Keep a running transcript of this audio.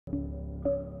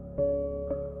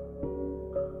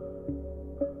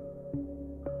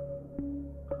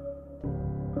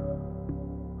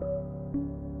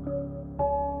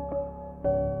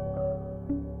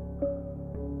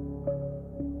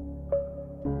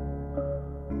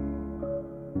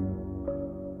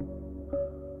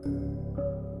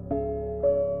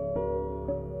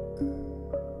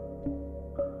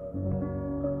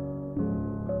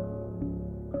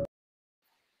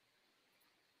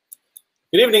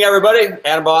Good evening, everybody.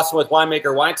 Adam Boston with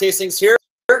Winemaker Wine Tastings here.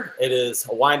 It is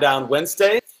a Wine Down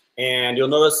Wednesday, and you'll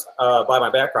notice by my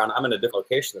background, I'm in a different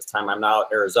location this time. I'm now in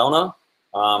Arizona,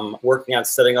 working on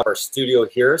setting up our studio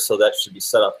here, so that should be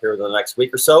set up here in the next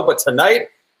week or so. But tonight,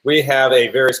 we have a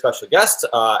very special guest,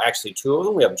 actually two of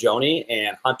them. We have Joni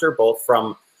and Hunter, both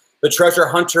from the Treasure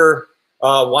Hunter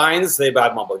wines. They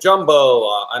buy Mumbo Jumbo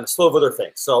and a slew of other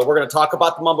things. So we're going to talk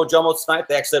about the Mumbo Jumbo tonight.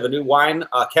 They actually have a new wine,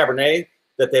 Cabernet,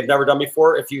 that they've never done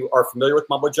before. If you are familiar with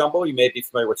Mumbo Jumbo, you may be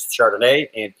familiar with Chardonnay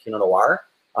and Pinot Noir,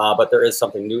 but there is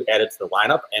something new added to the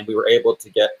lineup, and we were able to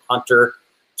get Hunter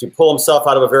to pull himself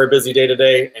out of a very busy day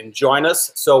today and join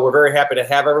us. So we're very happy to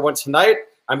have everyone tonight.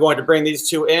 I'm going to bring these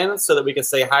two in so that we can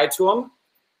say hi to them.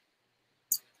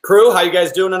 Crew, how you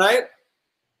guys doing tonight?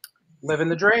 Living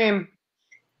the dream.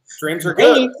 Dreams are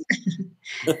good.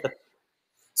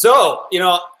 So, you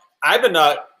know, I've been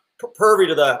privy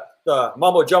to the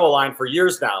Mumbo Jumbo line for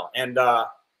years now, and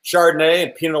Chardonnay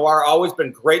and Pinot Noir always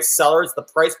been great sellers. The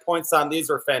price points on these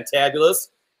are fantabulous.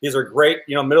 These are great,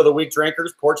 you know, middle of the week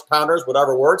drinkers, porch pounders,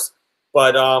 whatever works.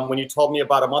 But when you told me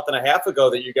about a month and a half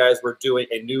ago that you guys were doing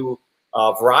a new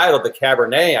varietal of the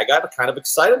Cabernet, I got kind of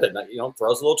excited, and you know,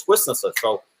 throws a little twist in it. So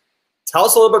tell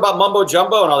us a little bit about Mumbo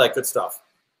Jumbo and all that good stuff.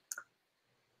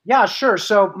 Yeah, sure.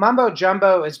 So Mumbo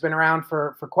Jumbo has been around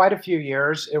for quite a few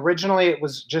years. Originally, it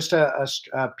was just a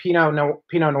Pinot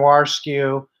Noir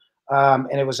SKU,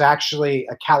 and it was actually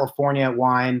a California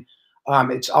wine.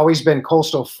 It's always been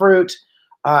coastal fruit.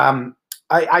 I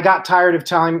got tired of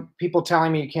people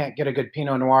telling me you can't get a good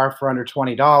Pinot Noir for under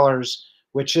 $20,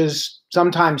 which is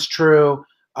sometimes true.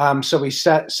 So we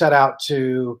set out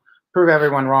to prove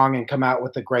everyone wrong and come out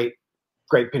with a great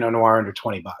Pinot Noir under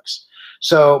 20 bucks.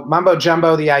 So Mumbo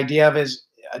Jumbo, the idea of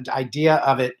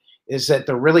it is that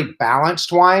they're really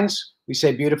balanced wines. We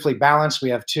say beautifully balanced.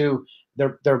 We have two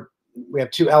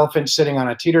elephants sitting on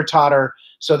a teeter-totter.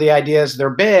 So the idea is they're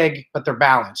big, but they're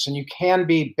balanced. And you can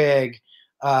be big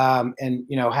and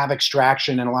you know, have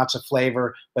extraction and lots of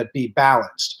flavor, but be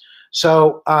balanced.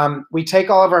 So we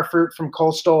take all of our fruit from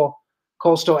coastal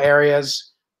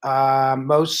areas,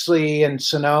 mostly in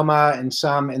Sonoma and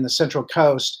some in the Central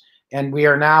Coast. And we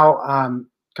are now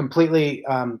completely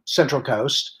Central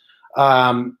Coast,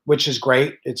 which is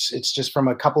great. It's just from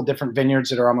a couple different vineyards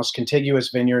that are almost contiguous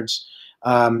vineyards,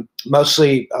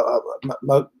 mostly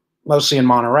in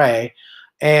Monterey.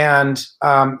 And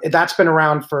that's been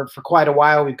around for quite a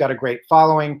while. We've got a great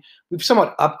following. We've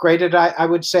somewhat upgraded, I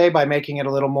would say, by making it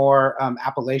a little more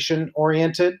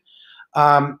appellation-oriented.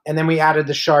 And then we added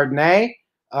the Chardonnay.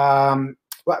 Well,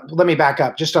 let me back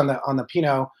up just on the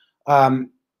Pinot.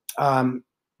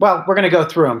 Well, we're going to go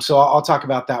through them, so I'll talk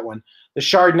about that one. The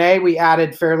Chardonnay we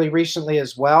added fairly recently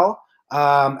as well.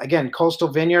 Again, coastal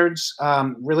vineyards,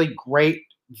 really great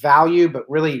value, but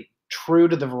really true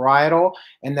to the varietal.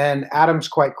 And then Adam's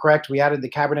quite correct. We added the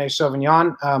Cabernet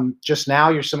Sauvignon just now.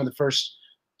 You're some of the first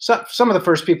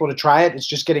people to try it. It's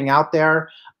just getting out there,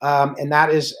 and that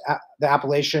is the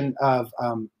appellation of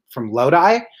from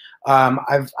Lodi.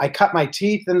 I cut my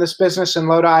teeth in this business in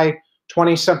Lodi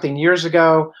 20-something years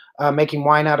ago, making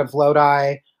wine out of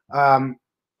Lodi.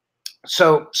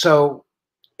 So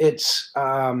it's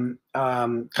kind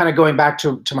of going back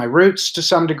to my roots to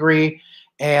some degree.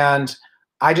 And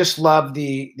I just love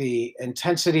the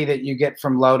intensity that you get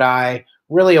from Lodi.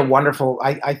 Really a wonderful,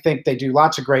 I think they do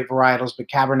lots of great varietals, but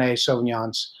Cabernet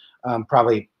Sauvignon's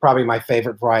probably my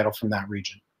favorite varietal from that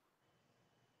region.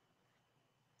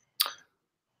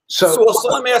 So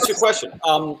let me ask you a question.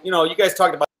 You know, you guys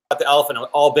talked about the elephant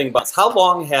all being buns. How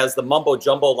long has the Mumbo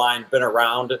Jumbo line been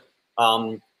around?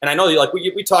 And I know like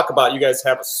we talk about, you guys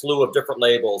have a slew of different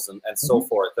labels and so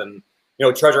forth. And, you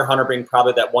know, Treasure Hunter being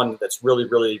probably that one that's really,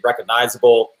 really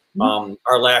recognizable.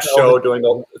 Our last show doing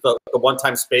the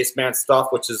one-time Spaceman stuff,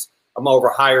 which is over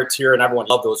a higher tier, and everyone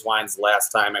loved those wines last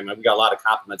time. I mean, we got a lot of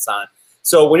compliments on it.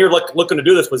 So when you're looking to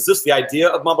do this, was this the idea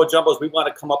of Mumbo Jumbos? We want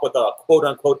to come up with a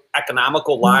quote-unquote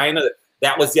economical line.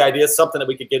 That was the idea, something that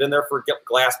we could get in there for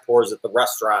glass pours at the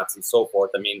restaurants and so forth.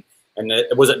 I mean, and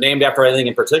was it named after anything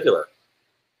in particular?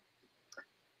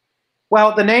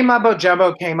 Well, the name Mumbo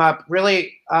Jumbo came up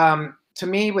really to to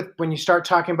me, when you start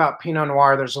talking about Pinot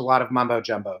Noir, there's a lot of mumbo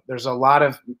jumbo. There's a lot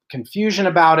of confusion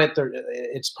about it.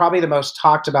 It's probably the most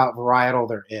talked about varietal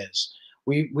there is.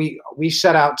 We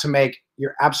set out to make,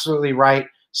 you're absolutely right,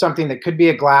 something that could be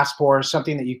a glass pour,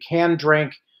 something that you can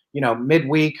drink,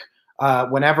 midweek,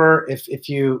 whenever, if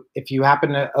you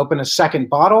happen to open a second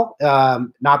bottle,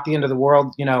 not the end of the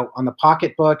world, on the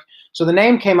pocketbook. So the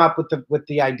name came up with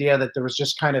the idea that there was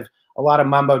just kind of a lot of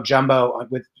mumbo jumbo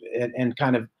and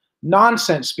kind of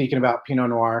nonsense speaking about Pinot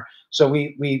Noir. So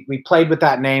we played with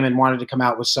that name and wanted to come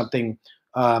out with something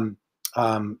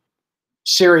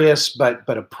serious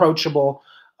but approachable.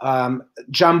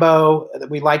 Jumbo,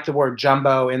 we like the word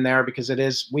jumbo in there because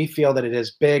we feel that it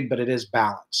is big, but it is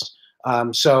balanced.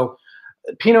 So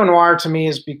Pinot Noir to me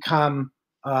has become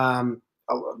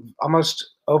almost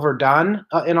overdone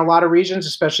in a lot of regions,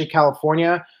 especially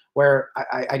California, where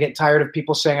I get tired of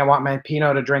people saying I want my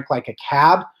Pinot to drink like a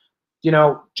cab.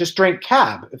 Just drink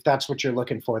cab if that's what you're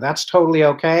looking for. That's totally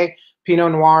okay.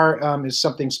 Pinot Noir is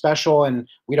something special, and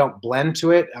we don't blend to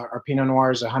it. Our Pinot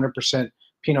Noir is 100%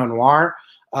 Pinot Noir.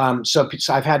 So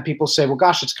I've had people say, well,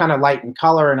 gosh, it's kind of light in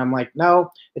color. And I'm like,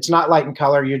 no, it's not light in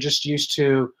color. You're just used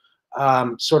to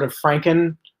sort of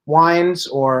Franken wines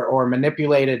or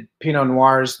manipulated Pinot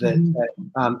Noirs and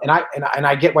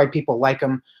I get why people like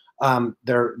them.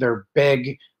 They're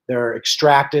big, they're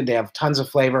extracted, they have tons of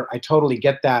flavor. I totally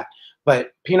get that.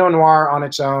 But Pinot Noir on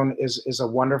its own is a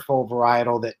wonderful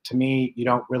varietal that, to me, you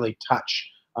don't really touch.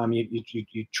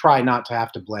 You try not to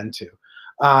have to blend to.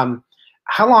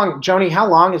 How long, Joni,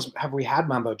 have we had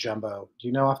Mumbo Jumbo? Do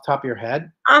you know off the top of your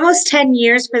head? Almost 10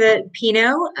 years for the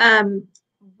Pinot.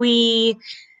 We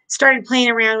started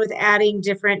playing around with adding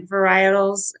different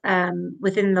varietals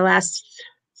within the last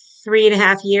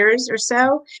 3.5 years or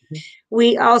so.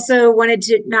 We also wanted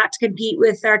not to compete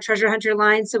with our Treasure Hunter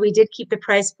line, so we did keep the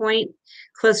price point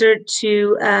closer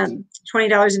to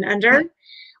 $20 and under.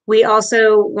 We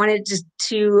also wanted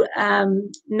to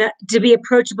be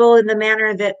approachable in the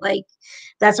manner that,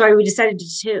 that's why we decided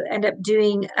to end up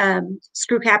doing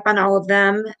screw cap on all of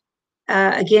them.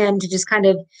 Again, to just kind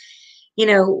of,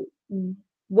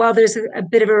 while there's a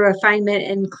bit of a refinement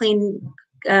and clean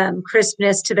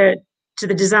crispness to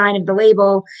the design of the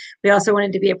label, we also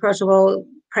wanted to be approachable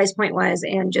price point wise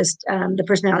and just the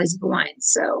personalities of the wines.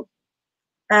 So,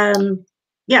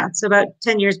 so about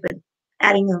 10 years, but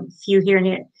adding a few here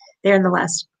and there in the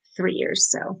last 3 years.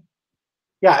 So,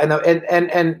 yeah,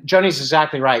 and Joni's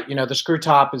exactly right. The screw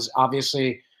top is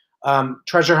obviously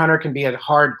Treasure Hunter can be a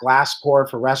hard glass pour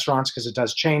for restaurants because it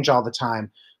does change all the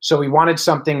time. So we wanted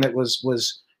something that was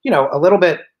a little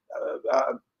bit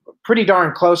pretty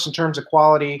darn close in terms of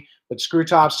quality, but screw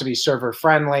tops to be server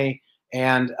friendly.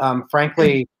 And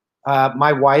frankly,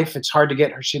 my wife, it's hard to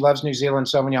get her. She loves New Zealand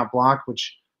Sauvignon Blanc,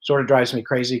 which sort of drives me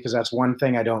crazy because that's one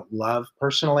thing I don't love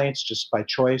personally. It's just by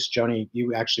choice. Joni,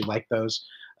 you actually like those?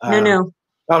 No.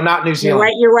 Oh, not New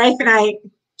Zealand. Your wife and I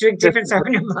drink different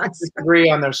Sauvignon Blancs.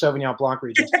 Disagree on their Sauvignon Blanc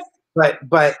regions, but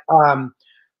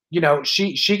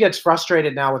she gets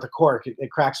frustrated now with the cork.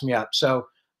 It cracks me up. So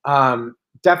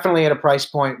definitely at a price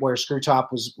point where screw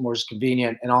top was more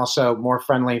convenient and also more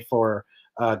friendly for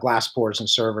glass pours and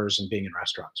servers and being in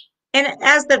restaurants. And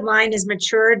as the line has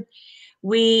matured,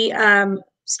 we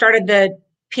started the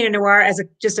Pinot Noir as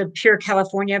just a pure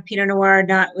California Pinot Noir,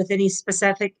 not with any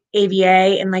specific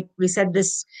AVA. And like we said,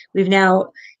 we've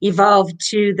now evolved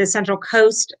to the Central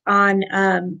Coast on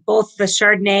both the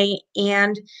Chardonnay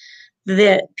and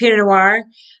the Pinot Noir.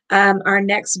 Our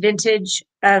next vintage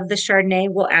of the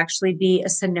Chardonnay will actually be a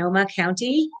Sonoma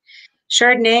County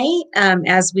Chardonnay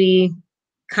as we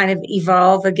kind of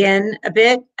evolve again a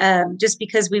bit, just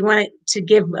because we want it to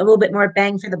give a little bit more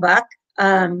bang for the buck.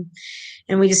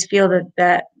 And we just feel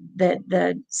that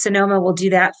the Sonoma will do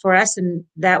that for us, and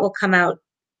that will come out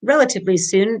relatively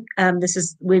soon.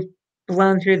 We've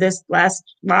blown through this last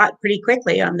lot pretty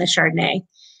quickly on the Chardonnay.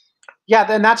 Yeah,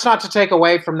 then that's not to take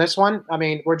away from this one. I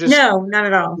mean, we're just no, not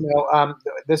at all.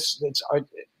 It's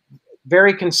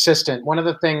very consistent. One of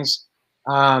the things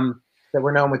that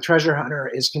we're known with Treasure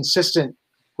Hunter is consistent,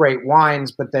 great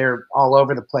wines, but they're all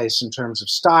over the place in terms of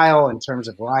style, in terms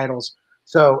of varietals.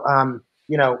 So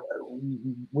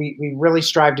we really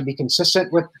strive to be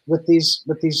consistent with these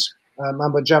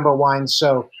Mumbo Jumbo wines.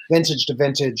 So vintage to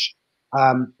vintage,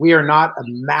 we are not a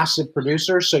massive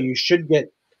producer, so you should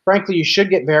get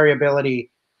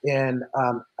variability in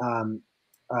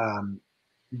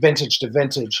vintage to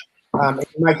vintage. You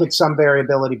might get some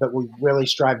variability, but we really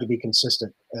strive to be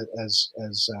consistent as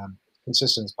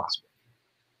consistent as possible.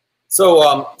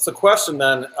 So question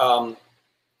then.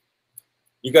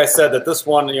 You guys said that this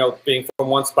one, being from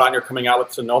one spot and you're coming out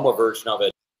with Sonoma version of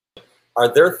it.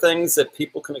 Are there things that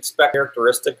people can expect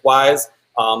characteristic-wise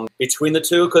between the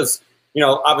two? Because, you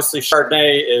know, obviously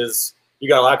Chardonnay is, you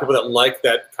got a lot of people that like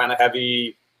that kind of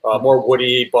heavy, more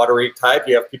woody, buttery type.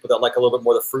 You have people that like a little bit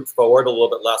more the fruit forward, a little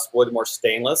bit less wood, more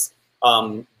stainless.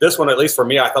 This one, at least for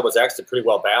me, I thought was actually pretty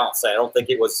well balanced. I don't think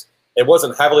it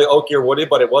wasn't heavily oaky or woody,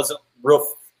 but it wasn't real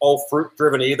all fruit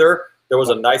driven either. There was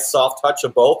a nice soft touch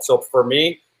of both. So for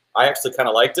me, I actually kind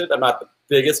of liked it. I'm not the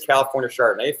biggest California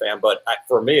Chardonnay fan, but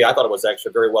for me, I thought it was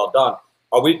actually very well done.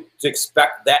 Are we to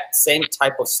expect that same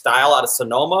type of style out of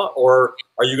Sonoma, or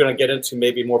are you going to get into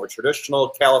maybe more of a traditional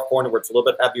California where it's a little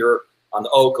bit heavier on the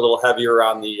oak, a little heavier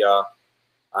on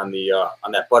on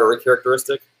that buttery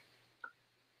characteristic?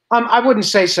 I wouldn't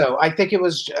say so. I think it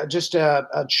was just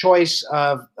a choice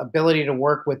of ability to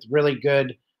work with really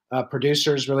good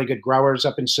producers, really good growers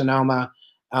up in Sonoma.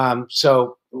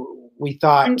 So we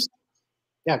thought,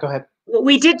 yeah, go ahead.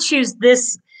 We did choose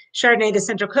this Chardonnay, the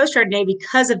Central Coast Chardonnay,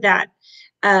 because of that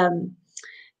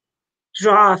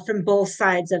draw from both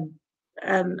sides of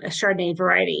a Chardonnay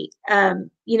variety.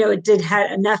 You know, it did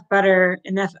have enough butter,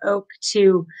 enough oak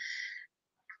to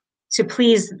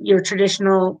please your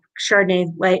traditional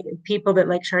Chardonnay like people that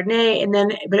like Chardonnay, and then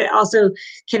but it also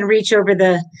can reach over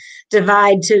the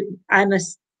divide to I'm a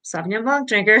Sauvignon Blanc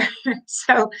drinker,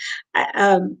 so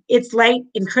it's light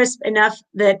and crisp enough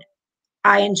that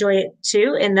I enjoy it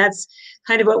too, and that's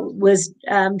kind of what was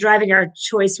driving our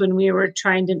choice when we were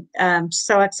trying to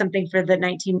select something for the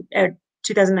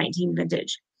 2019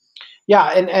 vintage. Yeah,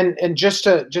 and just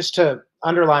to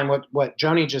underline what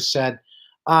Joni just said,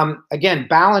 again,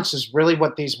 balance is really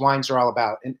what these wines are all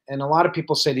about. And a lot of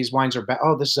people say these wines are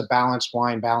oh, this is a balanced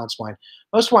wine, balanced wine.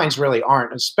 Most wines really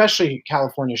aren't, especially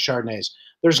California Chardonnays.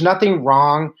 There's nothing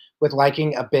wrong with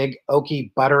liking a big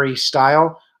oaky, buttery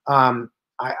style.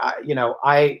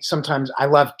 I sometimes I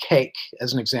love cake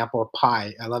as an example of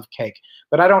pie. I love cake,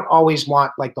 but I don't always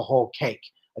want like the whole cake.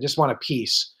 I just want a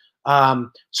piece.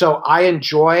 So I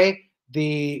enjoy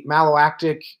the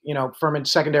malolactic,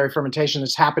 secondary fermentation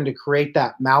that's happened to create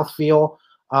that mouthfeel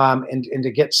and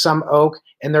to get some oak.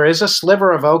 And there is a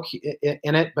sliver of oak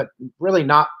in it, but really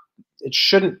not. It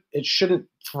shouldn't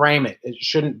frame it. It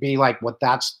shouldn't be like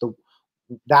that's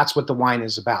what the wine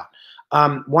is about.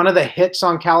 One of the hits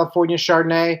on California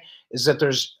Chardonnay is that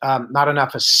there's not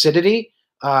enough acidity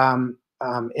in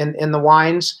the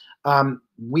wines.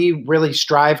 We really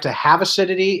strive to have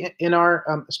acidity in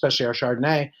our, especially our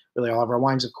Chardonnay, really all of our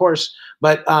wines, of course.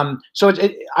 But I'm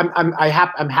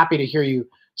happy to hear you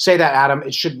say that, Adam.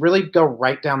 It should really go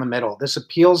right down the middle. This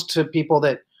appeals to people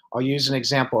that, I'll use an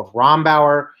example of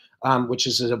Rombauer, which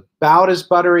is about as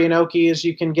buttery and oaky as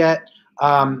you can get.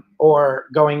 Or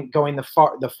going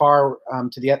the far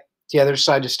to the other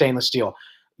side to stainless steel.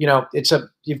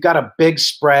 You've got a big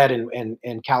spread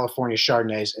in California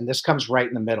Chardonnays, and this comes right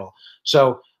in the middle.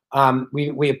 So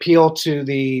we appeal to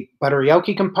the buttery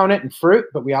oaky component and fruit,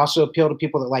 but we also appeal to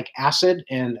people that like acid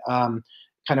and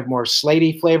kind of more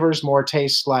slaty flavors, more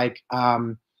tastes like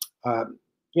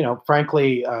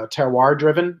frankly terroir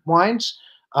driven wines.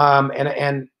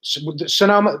 And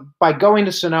Sonoma, by going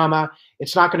to Sonoma,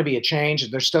 it's not going to be a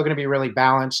change. They're still going to be really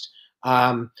balanced.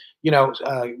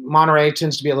 Monterey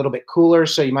tends to be a little bit cooler,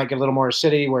 so you might get a little more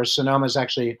acidity, whereas Sonoma is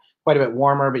actually quite a bit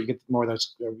warmer, but you get more of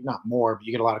those, not more, but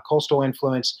you get a lot of coastal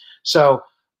influence. So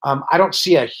I don't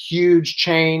see a huge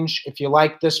change. If you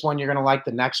like this one, you're going to like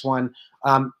the next one.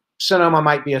 Sonoma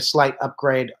might be a slight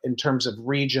upgrade in terms of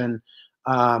region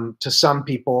to some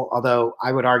people, although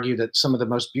I would argue that some of the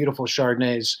most beautiful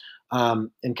Chardonnays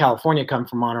in California come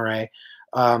from Monterey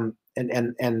and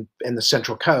the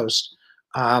Central Coast.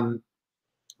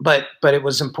 But it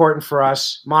was important for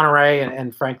us, Monterey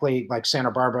and frankly, like Santa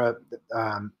Barbara,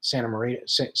 Santa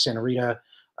Rita,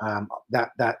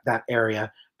 that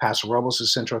area, Paso Robles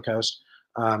is Central Coast.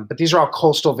 But these are all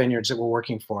coastal vineyards that we're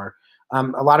working for.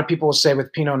 A lot of people will say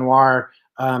with Pinot Noir,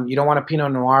 you don't want a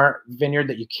Pinot Noir vineyard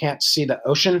that you can't see the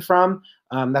ocean from.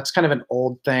 That's kind of an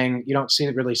old thing. You don't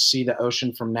really see the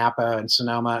ocean from Napa and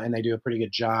Sonoma, and they do a pretty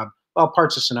good job. Well,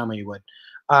 parts of Sonoma you would.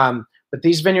 But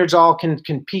these vineyards all can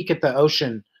peak at the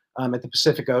ocean, at the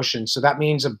Pacific Ocean. So that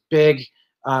means a big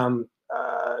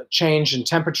change in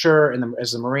temperature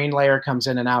as the marine layer comes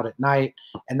in and out at night.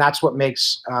 And that's what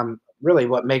makes really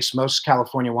what makes most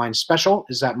California wines special,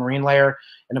 is that marine layer.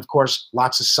 And of course,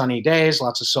 lots of sunny days,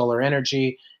 lots of solar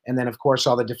energy, and then of course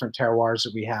all the different terroirs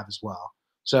that we have as well.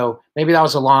 So maybe that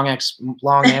was a long answer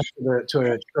to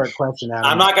a short question, Adam.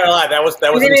 I'm not gonna lie, that was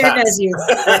intense.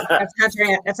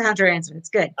 That's a Hunter answer. It's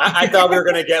good. I thought we were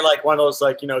gonna get like one of those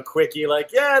quickie,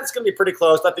 yeah, it's gonna be pretty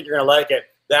close. I think you're gonna like it.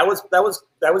 that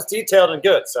was detailed and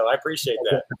good. So I appreciate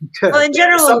that. Well, in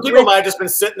general, some people might have just been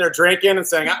sitting there drinking and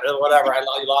saying, whatever,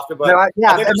 you lost me. But no, I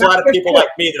think there's a lot of people like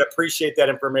me that appreciate that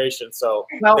information. So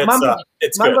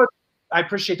it's Mumbo, good. I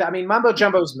appreciate that. I mean, Mumbo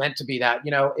Jumbo is meant to be that.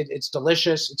 You know, it's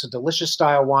delicious. It's a delicious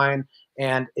style wine,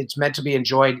 and it's meant to be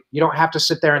enjoyed. You don't have to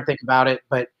sit there and think about it,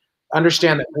 but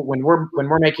understand that when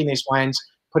we're making these wines,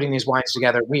 putting these wines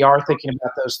together, we are thinking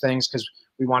about those things because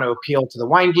we want to appeal to the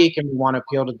wine geek and we want to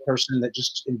appeal to the person that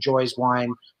just enjoys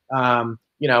wine,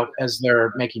 you know, as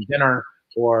they're making dinner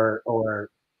or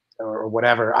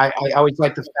whatever. I always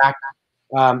like the fact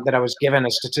that I was given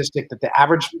a statistic that the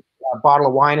average bottle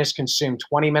of wine is consumed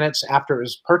 20 minutes after it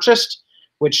was purchased,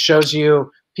 which shows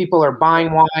you people are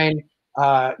buying wine,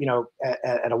 you know,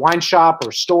 at a wine shop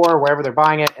or store, wherever they're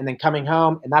buying it, and then coming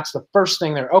home, and that's the first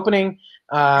thing they're opening,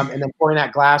 and then pouring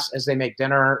that glass as they make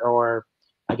dinner, or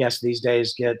I guess these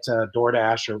days get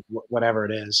DoorDash or whatever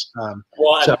it is.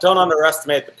 Well, so, don't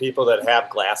underestimate the people that have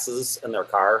glasses in their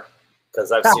car,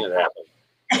 because I've seen it happen.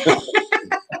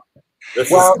 You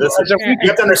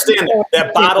have to understand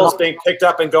that bottle's being picked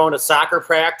up and going to soccer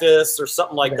practice or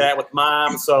something like that with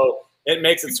mom, so it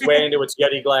makes its way into its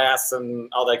Yeti glass and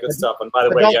all that good stuff. And by the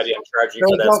way, Yeti, I'm charging you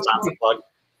for that sponsor plug.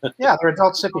 Yeah, they're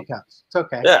adult sippy cups. It's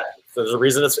okay. Yeah, so there's a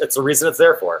reason. It's a reason it's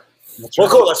there for. That's well,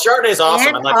 right. Cool. The Chardonnay is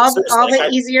awesome. And all the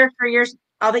easier for your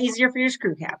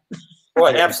screw cap.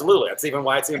 Boy, absolutely. That's even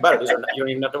why it's even better. You don't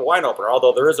even have to wine opener,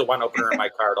 although there is a wine opener in my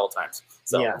car at all times.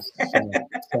 So, yes.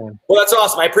 Well, that's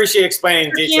awesome. I appreciate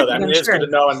explaining detail. I mean, it is good to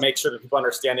know and make sure that people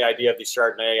understand the idea of these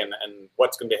Chardonnay and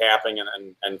what's going to be happening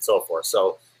and so forth.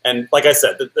 So, and like I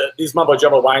said, these Mumbo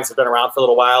Jumbo wines have been around for a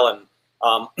little while, and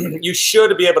you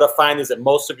should be able to find these at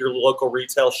most of your local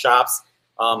retail shops.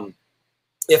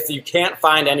 If you can't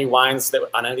find any wines that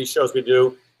on any of these shows we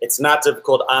do, it's not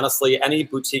difficult. Honestly, any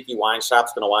boutique wine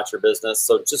shop's going to want your business.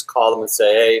 So just call them and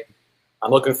say, hey, I'm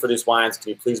looking for these wines. Can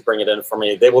you please bring it in for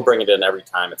me? They will bring it in every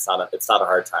time. It's not a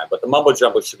hard time. But the Mumbo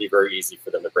Jumbo should be very easy for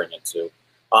them to bring it to.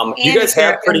 You guys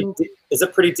have is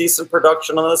it pretty decent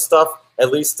production on this stuff,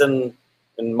 at least in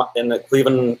the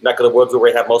Cleveland neck of the woods where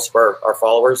we have most of our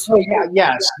followers? Oh, yeah,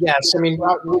 yes. I mean,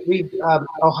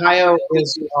 Ohio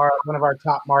is one of our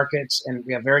top markets, and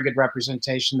we have very good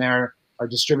representation there. Our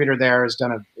distributor there has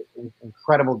done an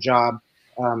incredible job.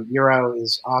 Euro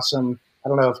is awesome. I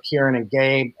don't know if Kieran and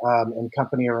Gabe and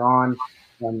company are on.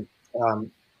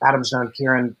 Adam's known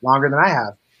Kieran longer than I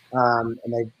have, and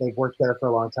they've worked there for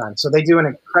a long time. So they do an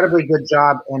incredibly good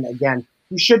job. And again,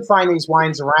 you should find these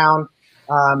wines around.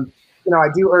 You know, I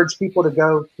do urge people to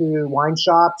go to wine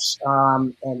shops,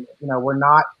 and you know, we're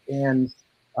not in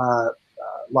a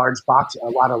lot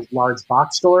of large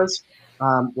box stores.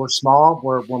 We're small.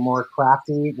 We're more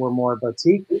crafty. We're more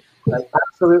boutique.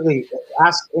 Absolutely,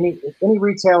 ask any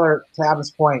retailer. To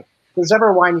Adam's point, if there's ever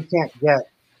a wine you can't get,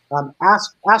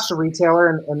 ask the retailer,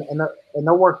 and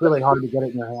they'll work really hard to get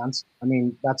it in your hands. I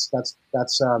mean, that's it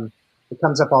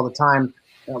comes up all the time.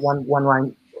 A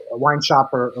wine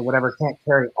shop or whatever can't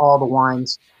carry all the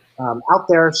wines out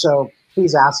there, so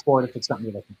please ask for it if it's something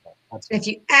you're looking for. If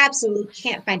you absolutely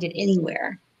can't find it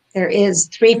anywhere, there is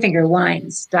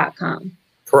threefingerwines.com.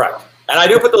 Correct. And I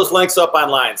do put those links up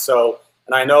online. So,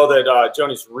 and I know that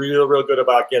Joni's real good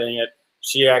about getting it.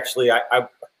 She actually, I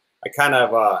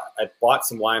bought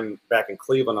some wine back in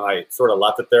Cleveland, and I sort of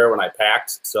left it there when I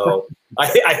packed. So I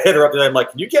hit her up today. I'm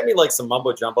like, can you get me like some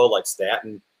Mumbo Jumbo like stat?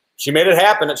 And she made it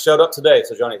happen. It showed up today.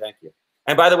 So Joni, thank you.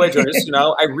 And by the way, Joni, just, you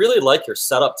know, I really like your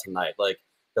setup tonight. Like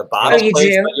the bottle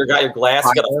placement, you got your glass,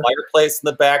 you got a fireplace in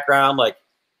the background. Like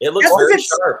it looks very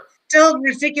sharp. Still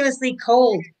ridiculously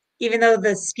cold, even though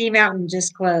the ski mountain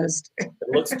just closed. It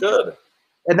looks good.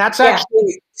 And that's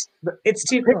actually it's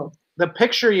too cold. The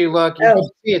picture you can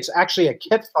see it's actually a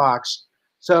Kit Fox.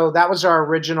 So that was our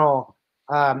original.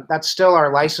 That's still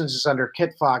our license is under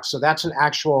Kit Fox. So that's an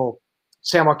actual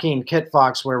San Joaquin Kit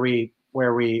Fox where we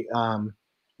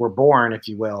were born, if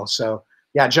you will. So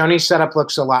yeah, Joni's setup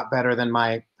looks a lot better than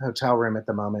my hotel room at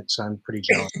the moment, so I'm pretty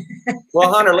jealous.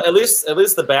 Well, Hunter, at least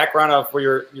the background of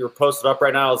where you're posted up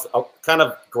right now is a kind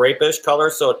of grapish color,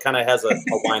 so it kind of has a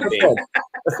wine theme.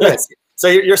 So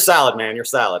you're solid, man. You're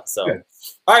solid. So,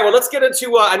 all right. Well, let's get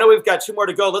into. I know we've got 2 more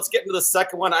to go. Let's get into the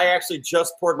second one. I actually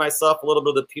just poured myself a little bit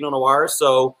of the Pinot Noir,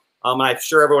 so I'm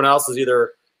sure everyone else is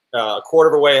either a quarter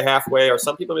of a way, halfway, or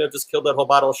some people may have just killed that whole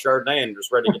bottle of Chardonnay and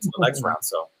just ready to get to the next round.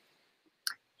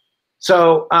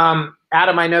 So,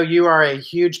 Adam, I know you are a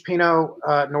huge Pinot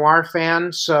Noir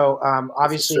fan. So,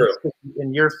 obviously,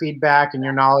 in your feedback and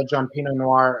your knowledge on Pinot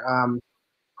Noir,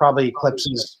 probably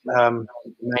eclipses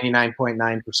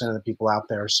 99.9% of the people out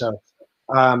there. So,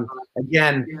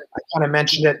 Again, I kind of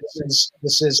mentioned it.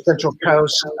 This is Central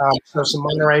Coast, so some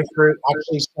Monterey fruit,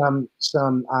 actually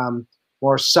some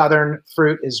more southern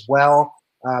fruit as well,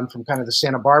 from kind of the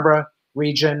Santa Barbara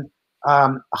region.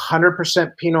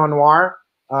 100% Pinot Noir.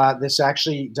 This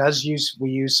actually we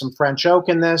use some French oak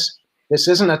in this. This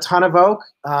isn't a ton of oak,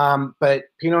 but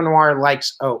Pinot Noir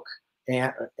likes oak,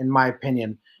 in my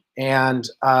opinion. And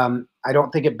I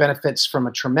don't think it benefits from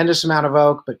a tremendous amount of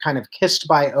oak, but kind of kissed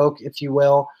by oak, if you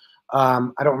will.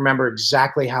 I don't remember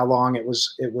exactly how long it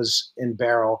was in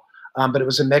barrel, but it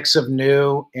was a mix of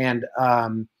new and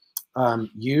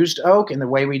used oak. And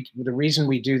the reason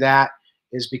we do that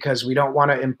is because we don't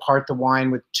want to impart the wine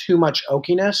with too much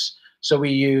oakiness. So we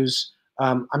use,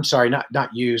 I'm sorry,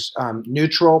 not use,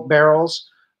 neutral barrels.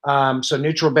 So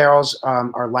neutral barrels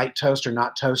are light toast or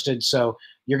not toasted. So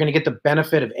you're going to get the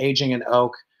benefit of aging in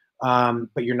oak,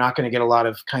 but you're not going to get a lot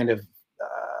of kind of,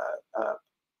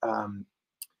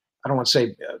 I don't want to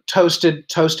say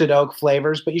toasted oak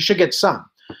flavors, but you should get some.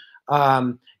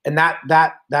 And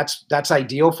that's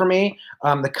ideal for me.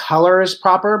 The color is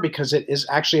proper because it is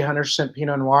actually 100%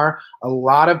 Pinot Noir. A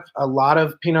lot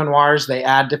of Pinot Noirs, they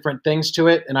add different things to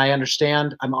it, and I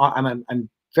understand. I'm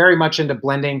very much into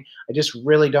blending. I just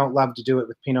really don't love to do it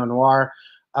with Pinot Noir.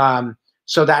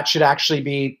 So that should actually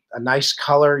be a nice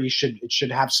color. It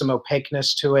should have some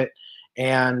opaqueness to it.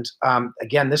 And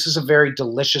again, this is a very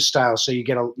delicious style. So you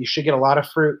should get a lot of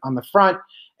fruit on the front,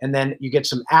 and then you get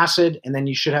some acid, and then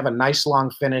you should have a nice long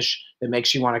finish that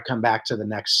makes you want to come back to the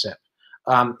next sip.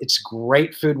 It's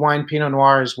great food wine. Pinot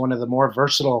Noir is one of the more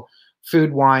versatile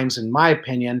food wines, in my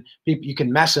opinion. You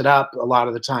can mess it up a lot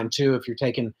of the time too. If you're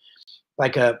taking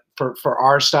like for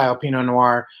our style Pinot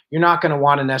Noir, you're not going to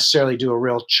want to necessarily do a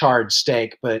real charred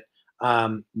steak, but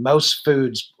most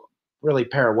foods really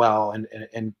pair well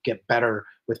and get better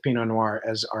with Pinot Noir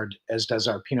as does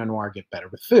our Pinot Noir get better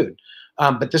with food.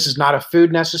 But this is not a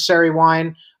food necessary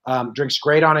wine. Drinks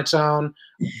great on its own.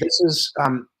 This is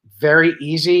very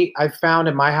easy, I've found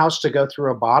in my house, to go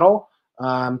through a bottle,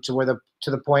 to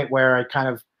the point where I kind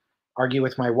of argue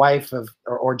with my wife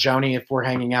or Joni if we're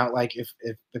hanging out, like if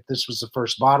this was the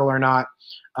first bottle or not.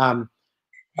 Go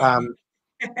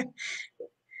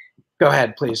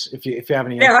ahead, please, if you have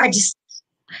any. No, I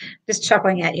just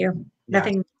chuckling at you.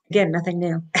 Nothing, yeah. Again, nothing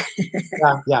new.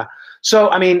 Yeah. So,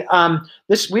 I mean,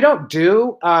 we don't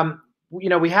do,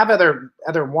 we have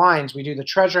other wines. We do the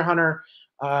Treasure Hunter.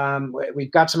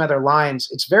 We've got some other lines.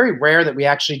 It's very rare that we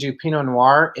actually do Pinot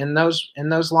Noir in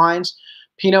those lines.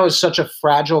 Pinot is such a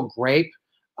fragile grape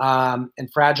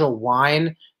and fragile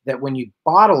wine that when you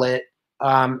bottle it,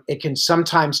 it can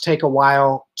sometimes take a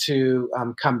while to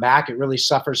come back. It really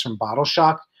suffers from bottle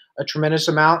shock a tremendous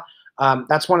amount.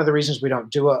 That's one of the reasons we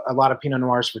don't do a lot of Pinot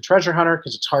Noirs for Treasure Hunter,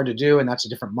 because it's hard to do, and that's a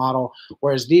different model.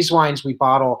 Whereas these wines, we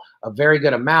bottle a very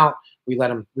good amount. We let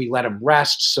them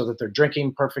rest so that they're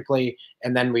drinking perfectly,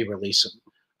 and then we release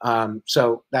them.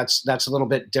 So that's a little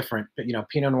bit different. But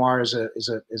Pinot Noir is a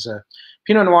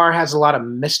Pinot Noir has a lot of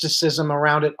mysticism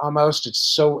around it. Almost,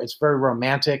 it's very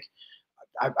romantic.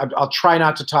 I'll try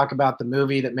not to talk about the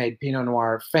movie that made Pinot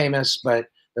Noir famous, but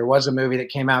there was a movie that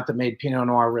came out that made Pinot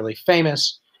Noir really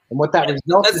famous. And what that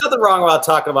resulted. There's nothing wrong about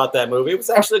talking about that movie. It was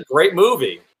actually a great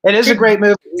movie. It is a great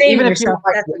movie. Even if you don't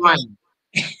like wine.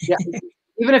 Yeah.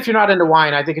 Even if you're not into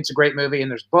wine, I think it's a great movie.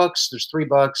 And there's books. There's 3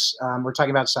 books. We're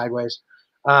talking about Sideways.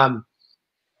 But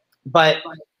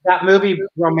that movie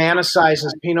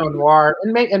romanticizes Pinot Noir,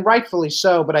 and rightfully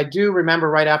so. But I do remember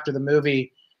right after the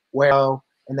movie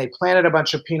and they planted a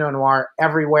bunch of Pinot Noir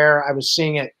everywhere. I was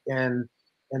seeing it in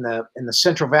the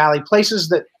Central Valley, places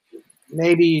that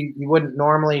maybe you wouldn't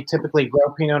normally typically grow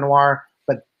Pinot Noir,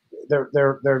 but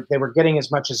they were getting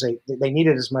as much as they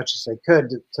needed as much as they could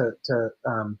to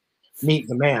meet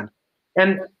demand.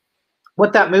 And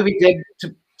what that movie did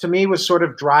to me was sort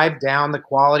of drive down the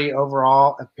quality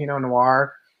overall of Pinot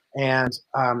Noir, and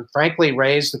frankly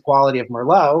raise the quality of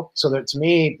Merlot. So that to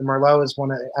me, the Merlot is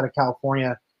one out of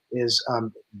California is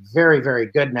very, very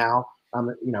good now.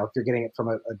 If you're getting it from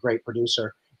a great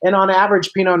producer. And on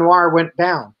average, Pinot Noir went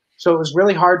down. So it was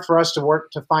really hard for us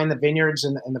to find the vineyards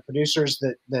and the producers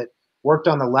that worked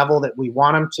on the level that we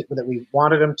wanted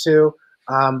them to.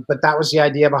 But that was the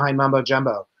idea behind Mumbo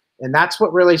Jumbo, and that's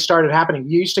what really started happening.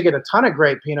 You used to get a ton of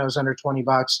great Pinots under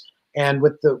 $20, and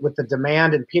with the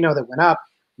demand in Pinot that went up,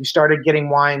 you started getting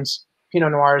wines,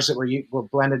 Pinot Noirs that were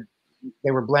blended. They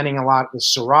were blending a lot with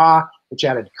Syrah, which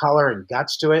added color and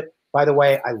guts to it. By the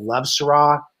way, I love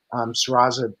Syrah.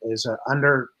 Syrah is an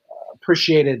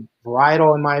underappreciated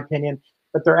varietal in my opinion,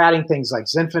 but they're adding things like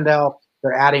Zinfandel,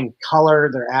 they're adding color,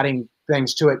 they're adding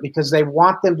things to it because they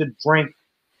want them to drink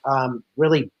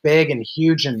really big and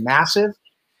huge and massive.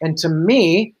 And to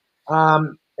me,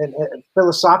 and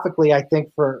philosophically, I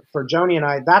think for Joni and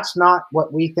I, that's not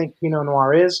what we think Pinot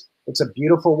Noir is. It's a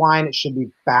beautiful wine. It should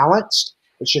be balanced.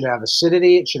 It should have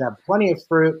acidity. It should have plenty of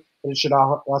fruit, but it should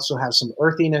also have some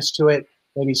earthiness to it,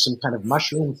 maybe some kind of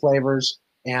mushroom flavors,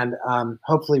 and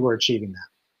hopefully we're achieving that.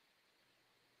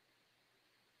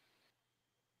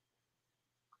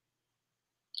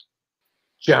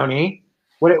 Joni,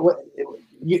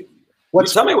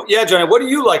 tell me, yeah, Joni, what do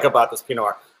you like about this Pinot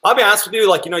Noir? I'll be honest with you,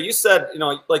 like, you said,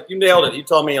 like you nailed it. You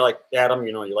told me, like, Adam,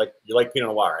 you like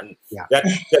Pinot Noir, and yeah. that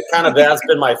kind of has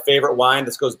been my favorite wine.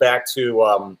 This goes back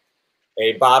to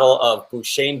a bottle of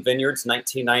Bouchain Vineyards,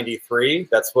 1993.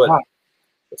 That's what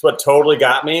totally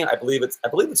got me. I believe it's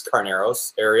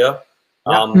Carneros area.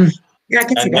 Yeah. Yeah, I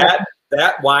can see and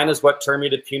that wine is what turned me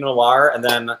to Pinot Noir. And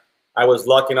then I was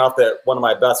lucky enough that one of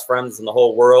my best friends in the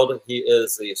whole world, he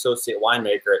is the associate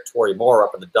winemaker at Torrey Moore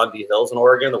up in the Dundee Hills in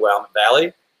Oregon, the Willamette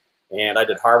Valley. And I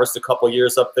did harvest a couple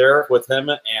years up there with him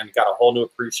and got a whole new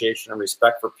appreciation and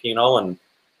respect for Pinot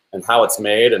and how it's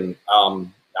made. And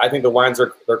I think the wines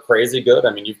they're crazy good.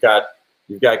 I mean, you've got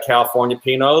California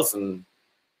Pinots and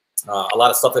a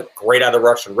lot of stuff that's great out of the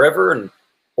Russian River and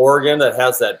Oregon that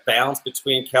has that balance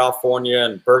between California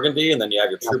and Burgundy, and then you have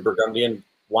your true Burgundian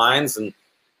wines. And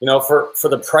for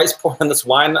the price point on this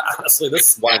wine, honestly,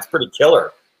 this wine's pretty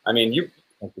killer. I mean,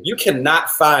 you cannot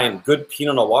find good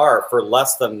Pinot Noir for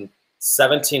less than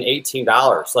 $17,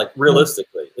 $18. Like,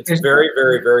 realistically, it's very,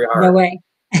 very, very hard. No way.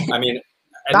 I mean,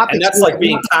 and that's like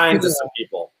being kind to some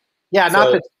people. Yeah,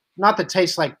 not the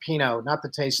taste like Pinot, not the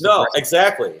taste. No,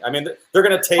 exactly. I mean, they're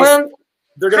going to taste. Well,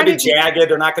 they're going to be jagged.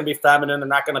 They're not going to be feminine. They're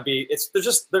not going to be.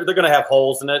 They're going to have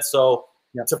holes in it. So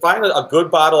to find a good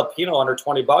bottle of Pinot under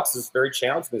 $20 is very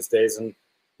challenging these days. And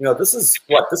this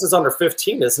is under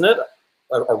 15, isn't it?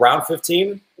 Around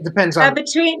 15. It depends on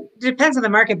depends on the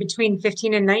market, between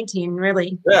 15 and 19,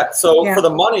 really. Yeah. So for the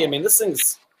money, I mean, it's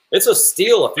a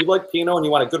steal. If you like Pinot and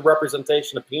you want a good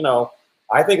representation of Pinot,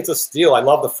 I think it's a steal. I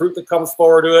love the fruit that comes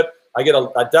forward to it. I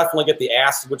definitely get the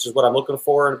acid, which is what I'm looking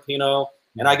for in a Pinot,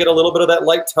 and I get a little bit of that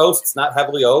light toast. It's not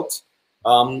heavily oaked.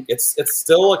 It's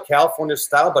still a California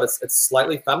style, but it's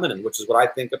slightly feminine, which is what I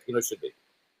think a Pinot should be.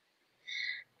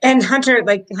 And Hunter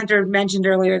mentioned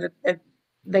earlier that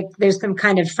like there's some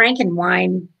kind of Franken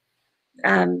wine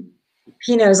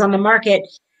Pinots on the market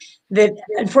that,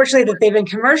 unfortunately, that they've been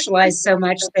commercialized so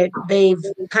much that they've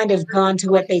kind of gone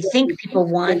to what they think people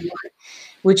want,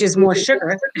 which is more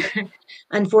sugar,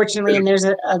 unfortunately. And there's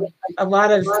a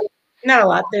lot of, not a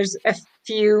lot, there's a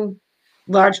few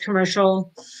large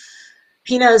commercial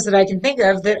Pinots that I can think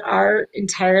of that are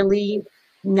entirely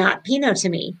not Pinot to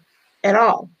me at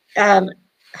all.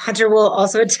 Hunter will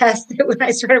also attest that when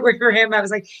I started working for him, I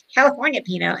was like, California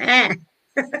Pinot,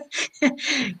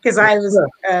 because I was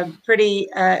pretty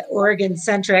Oregon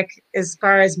centric as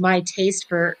far as my taste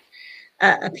for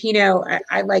a Pinot.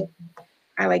 I like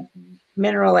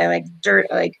mineral, I like dirt,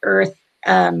 I like earth,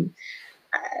 a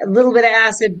little bit of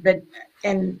acid,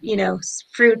 and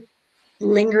fruit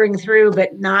lingering through,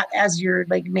 but not as your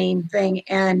like main thing.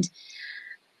 And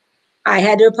I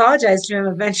had to apologize to him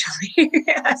eventually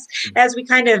as we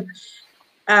kind of,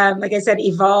 like I said,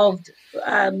 evolved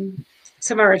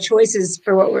some of our choices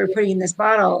for what we were putting in this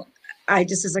bottle. I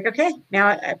just was like, okay,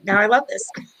 now I love this.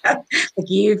 Like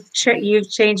you've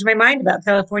changed my mind about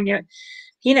California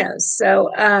Pinots.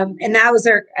 So, and that was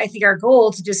I think our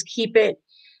goal, to just keep it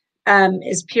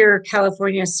as pure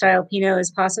California style Pinot as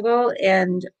possible.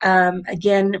 And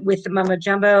again, with the Mumbo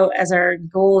Jumbo, as our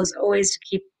goal is always to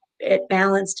keep it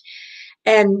balanced.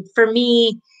 And for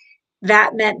me,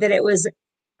 that meant that it was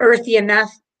earthy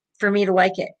enough for me to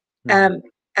like it.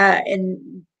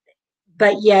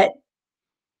 But yet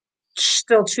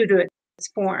still true to its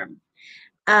form.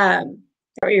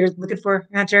 What you're looking for,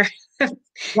 Hunter? Yeah,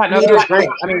 no, that's great.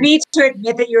 I mean, me to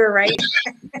admit that you were right.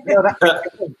 No,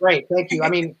 that's great. Thank you. I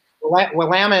mean,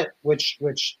 Willamette, which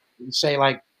you say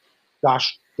like,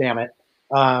 gosh damn it.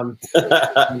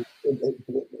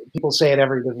 People say it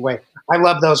every different way. I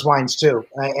love those wines too,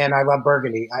 and I love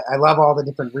Burgundy. I love all the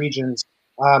different regions.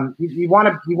 You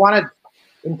want to.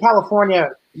 In California,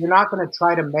 you're not going to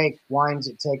try to make wines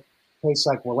that taste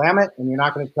like Willamette, and you're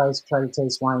not going to try to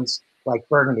taste wines like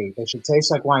Burgundy. They should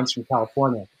taste like wines from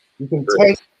California. You can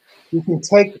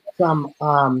take some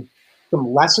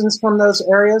lessons from those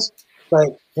areas,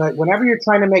 but whenever you're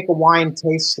trying to make a wine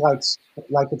taste like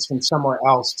it's from somewhere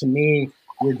else, to me,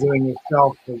 you're doing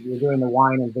the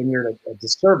wine and vineyard a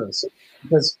disservice,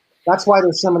 because that's why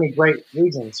there's so many great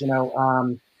regions.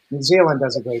 New Zealand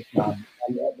does a great job.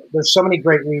 And there's so many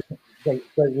great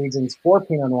regions for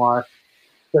Pinot Noir,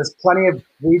 there's plenty of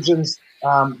regions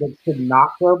that should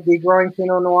not be growing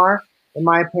Pinot Noir, in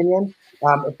my opinion.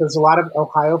 If there's a lot of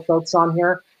Ohio folks on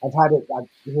here, I've had it.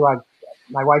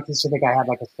 My wife used to think I had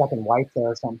like a second wife there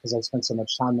or something because I spent so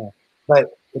much time there,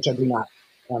 but which I do not.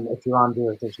 If you're on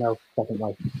here, there's no second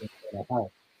wife in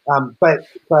Ohio.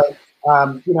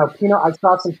 You know, I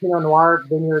saw some Pinot Noir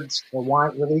vineyards or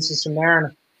wine releases from there,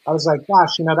 and I was like,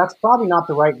 gosh, you know, that's probably not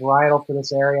the right varietal for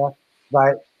this area,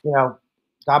 but you know,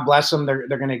 God bless them.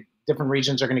 Different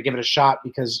regions are gonna give it a shot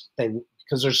because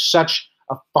there's such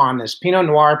a fondness. Pinot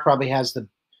Noir probably has the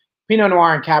Pinot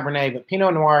Noir and Cabernet, but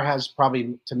Pinot Noir has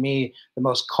probably, to me, the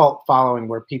most cult following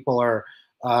where people are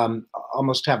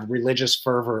almost have religious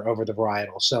fervor over the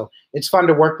varietal. So it's fun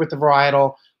to work with the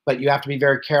varietal, but you have to be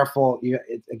very careful.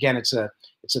 Again, it's a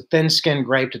thin-skinned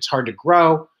grape. It's hard to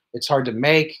grow. It's hard to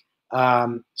make.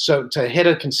 So to hit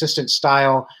a consistent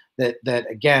style that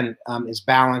again is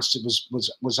balanced, it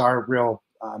was our real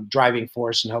driving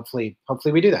force, and hopefully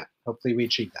we do that. Hopefully we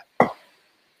achieve that.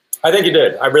 I think you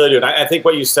did. I really do. And I think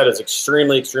what you said is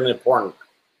extremely, extremely important.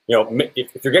 You know,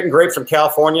 if you're getting grapes from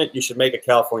California, you should make a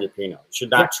California Pinot. You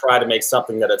should not try to make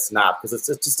something that it's not, because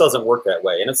it just doesn't work that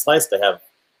way. And it's nice to have,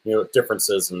 you know,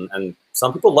 differences. And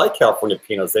some people like California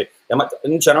Pinots. They might,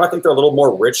 in general, I think they're a little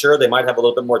more richer. They might have a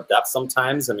little bit more depth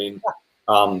sometimes. I mean,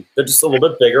 they're just a little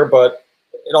bit bigger, but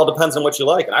it all depends on what you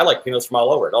like. And I like Pinots from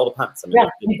all over. It all depends. I mean,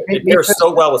 it pairs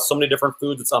so well with so many different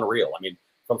foods. It's unreal. I mean,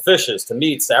 from fishes to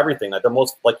meats to everything. Like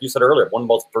like you said earlier, one of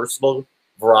the most versatile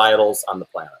varietals on the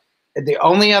planet. The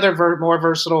only other more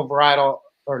versatile varietal,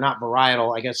 or not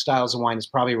varietal, I guess, styles of wine is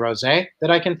probably rosé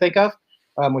that I can think of,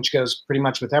 which goes pretty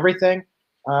much with everything.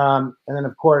 And then,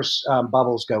 of course,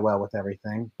 bubbles go well with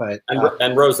everything. But and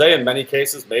rosé, in many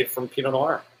cases, made from Pinot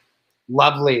Noir.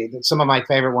 Lovely. Some of my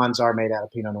favorite ones are made out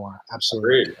of Pinot Noir.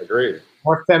 Absolutely. Agreed.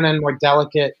 More feminine, more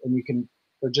delicate, and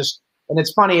and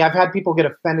it's funny, I've had people get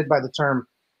offended by the term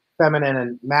feminine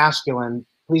and masculine.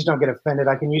 Please don't get offended.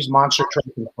 I can use Monster Truck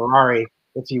and Ferrari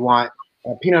if you want.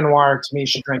 Pinot Noir, to me,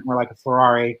 should drink more like a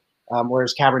Ferrari,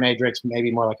 whereas Cabernet drinks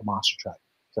maybe more like a Monster Truck.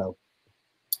 So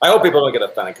I hope people don't get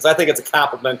offended, because I think it's a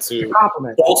compliment to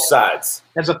both sides.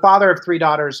 As a father of 3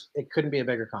 daughters, it couldn't be a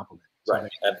bigger compliment. Right,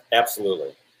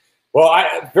 absolutely. Well,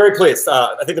 I'm very pleased.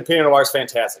 I think the Pinot Noir is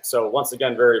fantastic. So once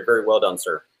again, very, very well done,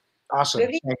 sir. Awesome.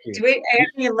 Thank you. I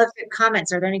haven't even looked at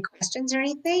comments. Are there any questions or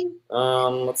anything?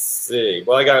 Let's see.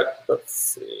 Well, let's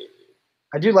see.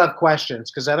 I do love questions,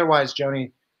 because otherwise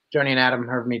Joni and Adam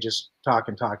heard me just talk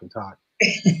and talk and talk.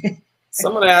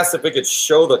 Someone asked if we could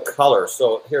show the color.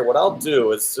 So here, what I'll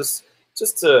do is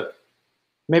just to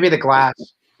maybe the glass.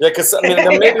 Yeah, because I mean,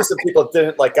 there may be some people that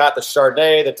didn't got the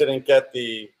Chardonnay that didn't get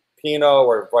the Pinot,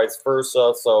 or vice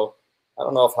versa. So I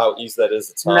don't know how easy that is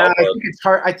to tell. No, I think it's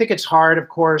hard. I think it's hard. Of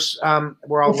course,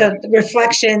 we're all the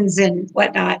reflections and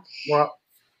whatnot. Well,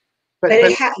 but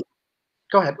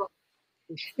go ahead.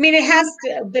 I mean, it has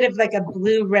a bit of like a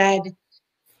blue-red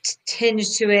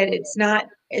tinge to it. It's not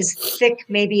as thick,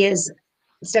 it's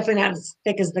definitely not as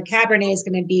thick as the Cabernet is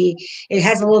going to be. It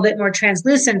has a little bit more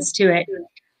translucence to it.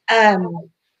 And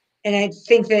I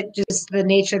think that just the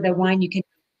nature of the wine, you can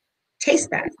taste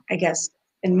that, I guess,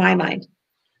 in my mind.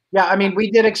 Yeah, I mean,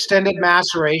 we did extended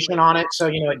maceration on it, so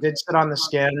it did sit on the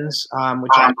skins,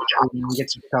 which you can get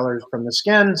some colors from the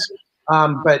skins,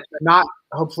 but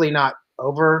hopefully not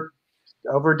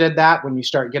overdid that when you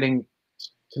start getting,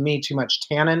 to me, too much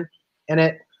tannin in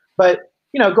it. But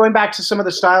going back to some of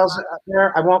the styles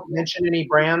there, I won't mention any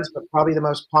brands, but probably the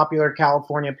most popular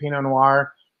California Pinot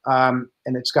Noir, and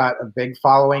it's got a big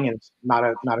following, and it's not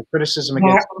a criticism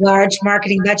against large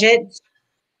marketing budget.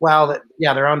 Well,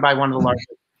 yeah, they're owned by one of the largest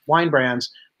wine brands,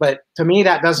 but to me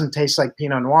that doesn't taste like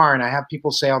Pinot Noir. And I have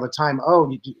people say all the time, "Oh,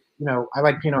 I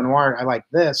like Pinot Noir. I like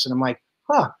this," and I'm like,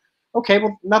 "Huh, okay,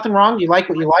 well, nothing wrong. You like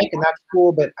what you like, and that's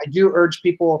cool." But I do urge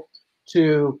people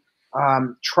to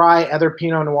try other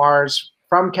Pinot Noirs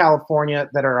from California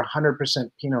that are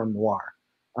 100% Pinot Noir,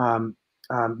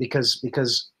 because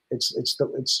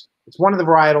it's one of the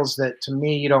varietals that, to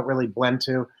me, you don't really blend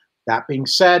to. That being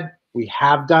said, we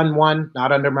have done one,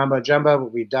 not under Mumbo Jumbo,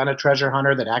 but we've done a Treasure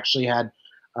Hunter that actually had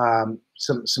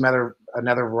another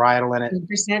varietal in it.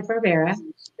 100% Barbera.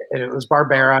 And it was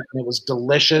Barbera, and it was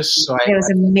delicious. So it was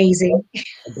amazing. I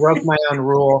broke my own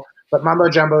rule. But Mumbo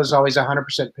Jumbo is always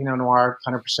 100% Pinot Noir,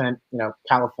 100%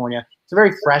 California. It's a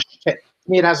very fresh. To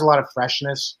me, it has a lot of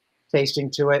freshness tasting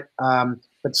to it,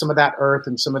 but some of that earth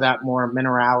and some of that more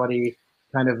minerality,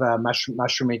 kind of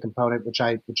mushroomy component, which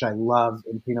I love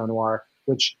in Pinot Noir.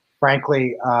 Which,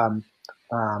 frankly,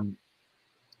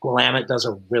 Willamette does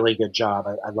a really good job.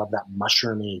 I love that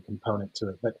mushroomy component to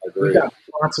it. But we've got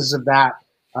nuances of that.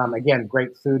 Again,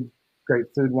 great food great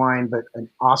food wine, but an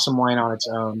awesome wine on its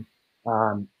own.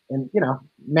 And, you know,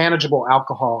 manageable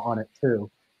alcohol on it too.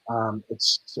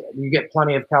 You get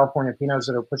plenty of California Pinots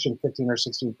that are pushing 15 or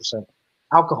 16%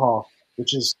 alcohol,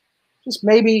 which is just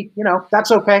maybe, you know,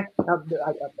 that's okay.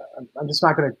 I'm just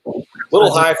not going to. A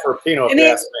little high for a Pinot, if you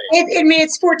ask me. I mean,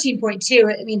 it's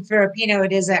 14.2. I mean, for a Pinot,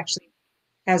 it is actually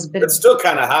has a bit. It's still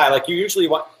kind of high. Like you usually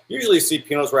see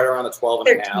Pinots right around the 12 and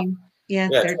 13. a half. Yeah,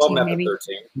 13 12 and a half maybe. to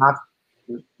 13. Not,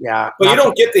 yeah. But you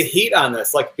don't get the heat on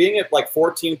this. Like being at like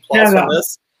 14 plus on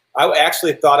this, I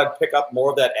actually thought I'd pick up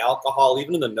more of that alcohol,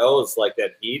 even in the nose, like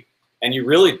that heat. And you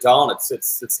really don't.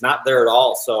 It's not there at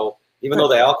all. So even though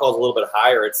the alcohol is a little bit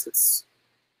higher, it's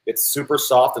super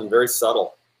soft and very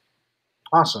subtle.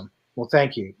 Awesome. Well,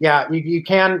 thank you. Yeah, you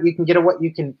can get away.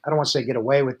 I don't want to say get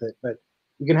away with it, but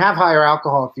you can have higher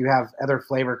alcohol if you have other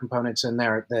flavor components in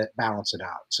there that balance it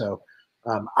out. So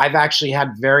I've actually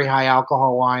had very high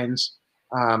alcohol wines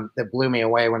that blew me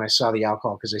away when I saw the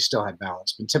alcohol because they still had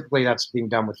balance. But typically that's being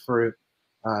done with fruit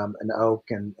and oak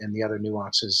and the other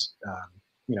nuances,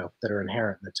 you know, that are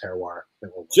inherent in the terroir.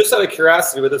 Just out of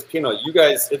curiosity with this Pinot, you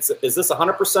guys, is this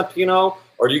 100% Pinot,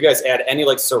 or do you guys add any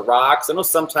like Cirocs? I know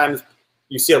sometimes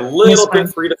you see a little bit,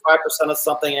 3 to 5% of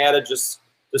something added just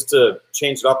to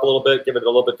change it up a little bit, give it a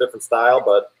little bit different style,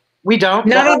 but we don't.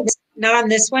 Not on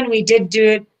this one. We did do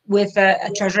it with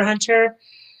a Treasure Hunter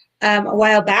a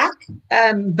while back,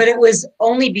 but it was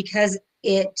only because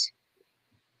it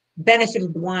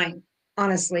benefited the wine.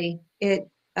 Honestly, it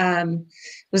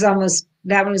was almost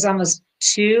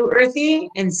too earthy,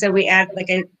 and so we add, like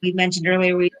we mentioned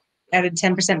earlier, we added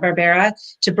 10% Barbera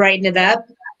to brighten it up,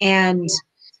 and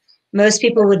most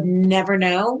people would never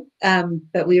know,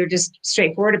 but we were just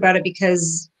straightforward about it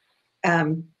because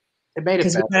it made it better.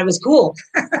 We thought it was cool.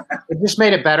 It just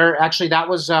made it better. Actually, that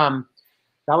was an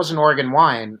Oregon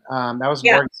wine. That was an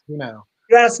Oregon Pinot.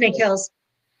 Rattlesnake Hills.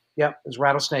 Yep, it was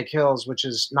Rattlesnake Hills, which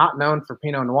is not known for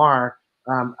Pinot Noir.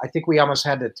 I think we almost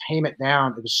had to tame it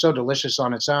down. It was so delicious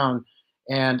on its own.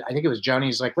 And I think it was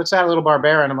Joni's like, let's add a little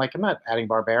Barbera. And I'm like, I'm not adding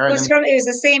Barbera. It was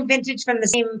the same vintage from the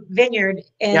same vineyard.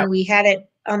 And we had it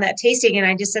on that tasting. And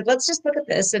I just said, let's just look at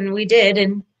this. And we did.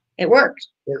 And it worked.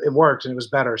 It worked and it was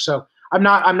better. So I'm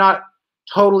not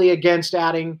totally against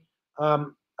adding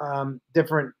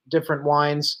different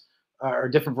wines or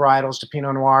different varietals to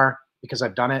Pinot Noir because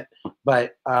I've done it.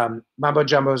 But Mumbo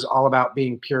Jumbo is all about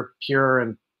being pure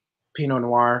and Pinot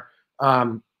Noir.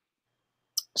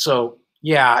 So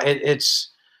yeah,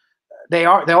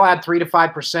 they'll add 3 to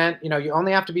 5%. You know, you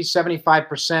only have to be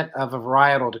 75% of a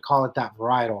varietal to call it that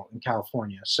varietal in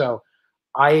California. So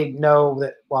I know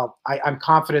that, well, I'm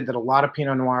confident that a lot of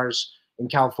Pinot Noirs in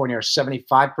California are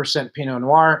 75% Pinot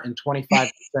Noir and 25%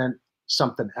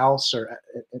 something else.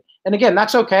 And again,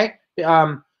 that's okay.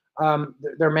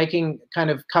 They're making kind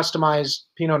of customized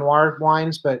Pinot Noir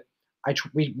wines, but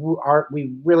we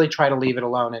really try to leave it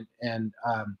alone and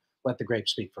let the grape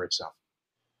speak for itself.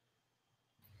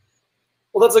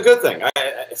 Well, that's a good thing.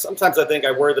 Sometimes I think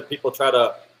I worry that people try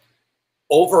to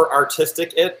over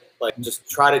artistic it, like just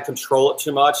try to control it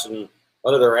too much, and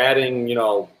whether they're adding, you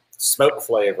know, smoke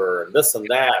flavor and this and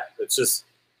that. It's just,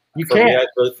 for me, I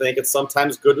really think it's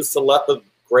sometimes good just to let the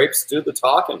grapes do the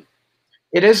talking.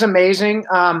 It is amazing.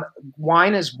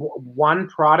 Wine is one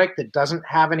product that doesn't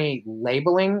have any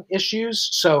labeling issues.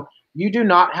 So you do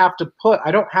not have to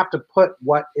I don't have to put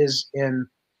what is in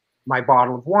my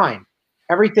bottle of wine.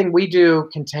 Everything we do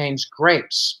contains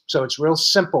grapes. So it's real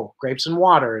simple, grapes and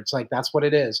water. It's like, that's what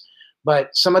it is. But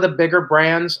some of the bigger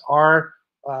brands are,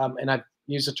 and I've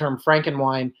used the term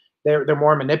Frankenwine, they're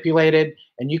more manipulated,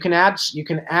 and you can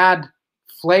add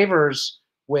flavors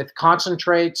with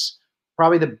concentrates.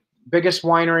 Probably the biggest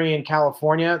winery in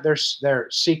California, their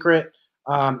secret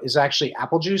is actually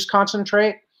apple juice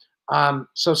concentrate.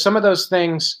 So some of those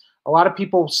things, a lot of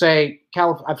people say,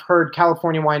 I've heard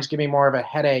California wines give me more of a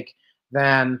headache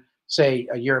than, say,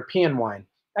 a European wine.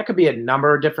 That could be a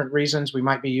number of different reasons. We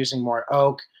might be using more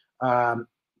oak.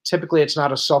 Typically, it's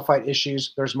not a sulfite issue.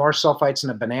 There's more sulfites in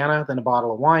a banana than a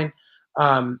bottle of wine,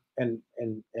 and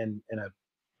a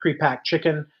pre-packed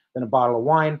chicken than a bottle of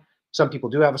wine. Some people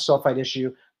do have a sulfite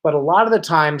issue. But a lot of the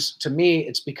times, to me,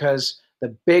 it's because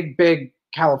the big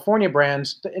California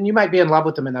brands, and you might be in love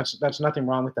with them, and that's nothing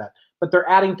wrong with that, but they're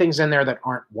adding things in there that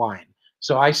aren't wine.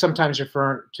 So I sometimes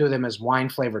refer to them as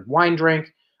wine-flavored wine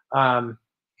drink.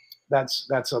 That's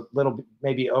a little bit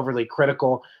maybe overly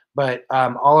critical, but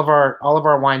all of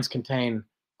our wines contain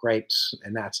grapes,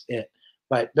 and that's it.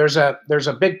 But there's a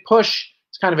big push.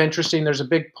 It's kind of interesting. There's a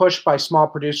big push by small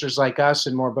producers like us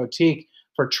and more boutique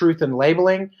for truth in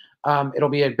labeling. It'll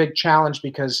be a big challenge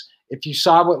because if you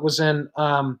saw what was in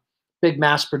big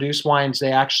mass-produced wines,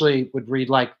 they actually would read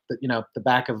like the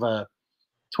back of a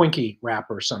Twinkie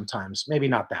wrapper sometimes. Maybe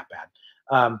not that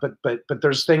bad, but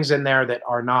there's things in there that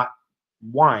are not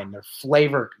wine.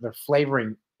 They're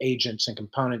flavoring agents and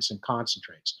components and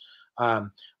concentrates.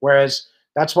 Whereas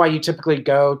that's why you typically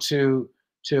go to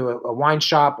a wine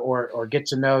shop or get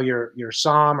to know your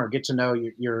som or get to know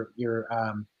your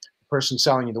person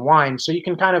selling you the wine, so you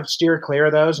can kind of steer clear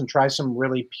of those and try some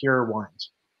really pure wines,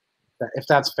 if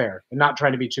that's fair, and not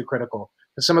trying to be too critical.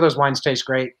 Because some of those wines taste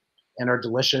great and are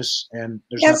delicious, and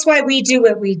that's why we do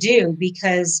what we do,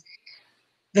 because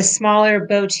the smaller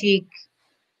boutique,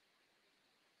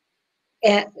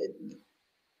 I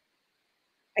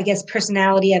guess,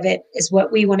 personality of it is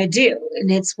what we want to do,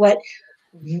 and it's what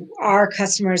our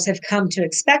customers have come to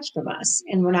expect from us,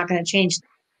 and we're not going to change that.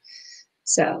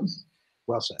 So,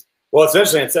 well said. Well, it's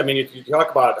interesting. I mean, you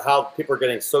talk about how people are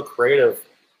getting so creative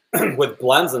with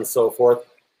blends and so forth.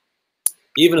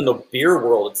 Even in the beer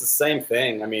world, it's the same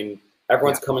thing. I mean,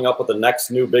 everyone's coming up with the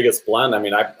next new biggest blend. I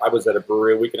mean, I was at a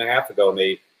brewery a week and a half ago, and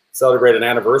they celebrated an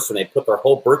anniversary, and they put their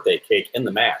whole birthday cake in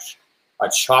the mash. A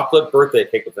chocolate birthday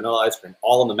cake with vanilla ice cream,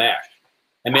 all in the mash,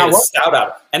 and made a stout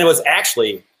out. And it was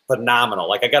actually phenomenal.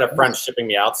 Like, I got a friend shipping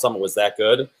me out some. It was that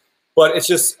good. But it's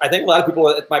just, I think a lot of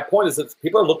people, my point is that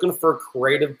people are looking for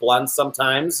creative blends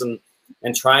sometimes and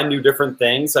trying new different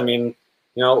things. I mean,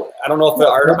 you know, I don't know if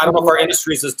our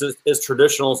industry is as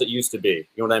traditional as it used to be.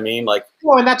 You know what I mean? Like,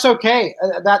 well, and that's okay.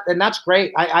 That's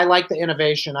great. I like the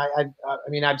innovation. I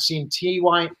mean, I've seen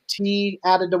tea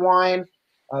added to wine,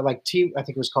 like tea. I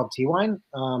think it was called tea wine.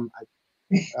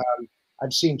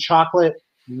 I've seen chocolate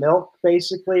milk,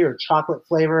 basically, or chocolate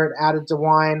flavored added to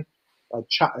wine. Like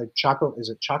Choco, is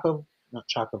it Choco? Not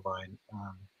Choco Vine.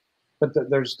 But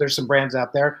there's some brands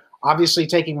out there. Obviously,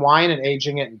 taking wine and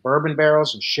aging it in bourbon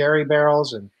barrels and sherry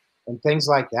barrels and things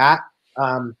like that.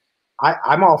 I'm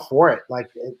all for it. Like,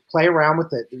 play around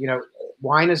with it. You know,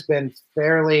 wine has been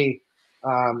fairly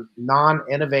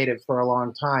non-innovative for a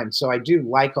long time, so I do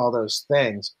like all those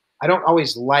things. I don't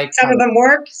always like. Some of them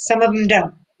work, some of them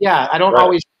don't. Yeah, I don't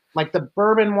always like the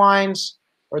bourbon wines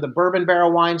or the bourbon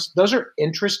barrel wines. Those are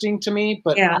interesting to me,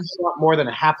 but I don't want more than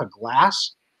a half a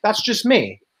glass. That's just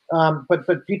me. But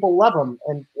people love them,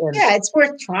 and yeah, it's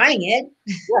worth trying it.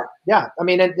 Yeah. I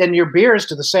mean, and your beers,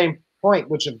 to the same point,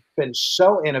 which have been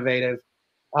so innovative.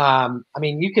 I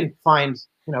mean, you can find,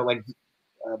 you know, like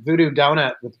Voodoo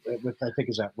Donut with I think,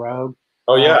 is that Rogue?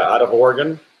 Oh yeah, out of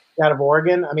Oregon. Out of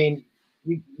Oregon. I mean,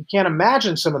 you can't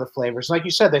imagine some of the flavors. Like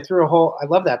you said, they threw I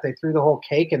love that they threw the whole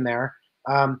cake in there.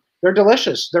 They're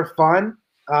delicious. They're fun.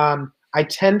 I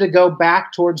tend to go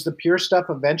back towards the pure stuff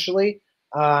eventually.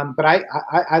 But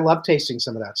I love tasting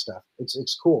some of that stuff.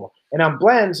 It's cool. And on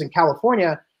blends in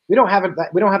California, we don't have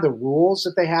the rules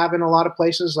that they have in a lot of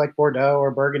places like Bordeaux or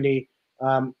Burgundy,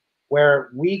 where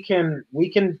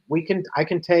I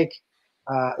can take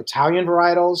Italian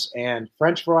varietals and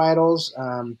French varietals,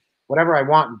 whatever I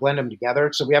want, and blend them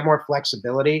together. So we have more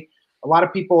flexibility. A lot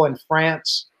of people in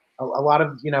France, a lot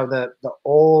of, you know, the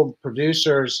old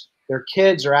producers, their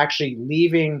kids are actually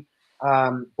leaving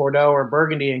Bordeaux or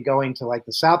Burgundy and going to like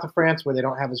the south of France where they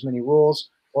don't have as many rules,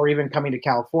 or even coming to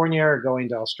California or going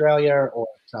to Australia or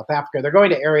South Africa. They're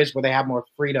going to areas where they have more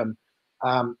freedom,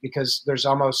 because there's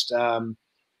almost, and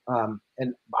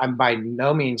I'm by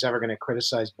no means ever going to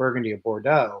criticize Burgundy or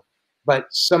Bordeaux, but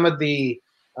some of the,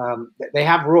 they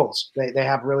have rules. They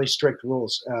have really strict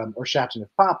rules, or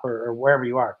Chateauneuf-Pape or wherever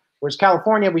you are. Whereas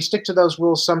California, we stick to those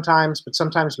rules sometimes, but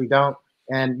sometimes we don't.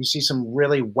 And you see some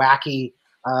really wacky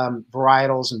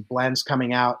varietals and blends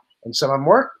coming out, and some of them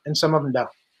work and some of them don't.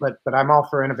 But I'm all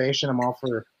for innovation. I'm all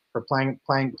for playing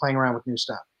around with new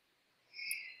stuff.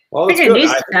 Well, that's good. New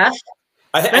stuff.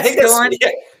 I think that's,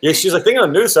 yeah, she's like, thinking of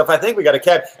new stuff. I think we got to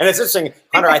catch. And it's interesting,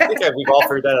 Hunter, I think we've all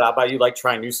figured that out about you, like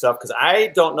trying new stuff, because I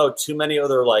don't know too many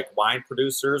other like wine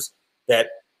producers that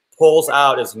pulls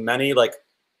out as many like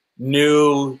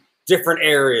new different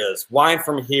areas, wine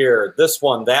from here, this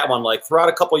one, that one, like throughout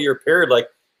a couple year period. Like,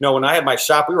 you know, when I had my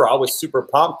shop, we were always super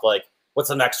pumped. Like, what's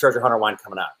the next Treasure Hunter wine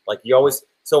coming out? Like, you always,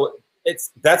 so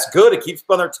that's good. It keeps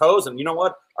people on their toes. And you know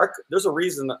what? There's a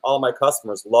reason that all my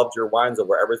customers loved your wines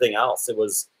over everything else. It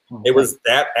was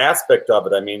that aspect of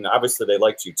it. I mean, obviously they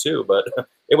liked you too, but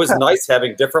it was nice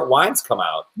having different wines come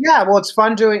out. Yeah, well, it's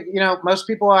fun doing, you know, most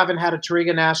people haven't had a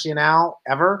Touriga Nacional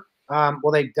ever.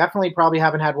 Well, they definitely probably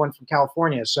haven't had one from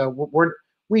California. So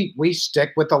we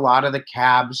stick with a lot of the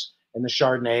cabs and the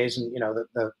Chardonnays and, you know,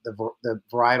 the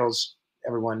varietals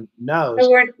everyone knows.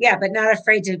 But not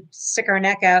afraid to stick our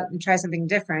neck out and try something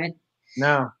different.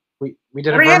 No, we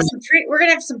did. We're gonna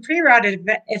have some pre-routed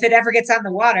if it ever gets on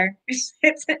the water.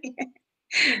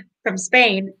 from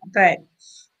Spain, but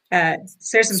there's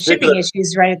some Speaking shipping of-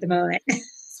 issues right at the moment.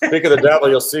 Speaking of the devil,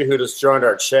 you'll see who just joined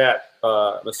our chat,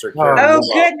 Mr. Karen. Oh,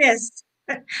 goodness.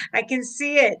 I can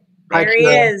see it. Hi, There he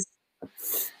Karen. is.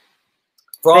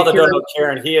 For all Hey, that don't Karen. know,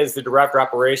 Karen, he is the director of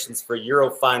operations for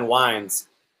Eurofine Wines.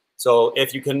 So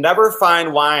if you can never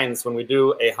find wines when we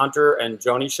do a Hunter and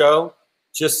Joni show,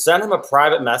 just send him a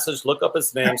private message, look up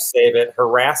his name, save it,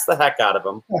 harass the heck out of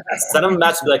him, send him a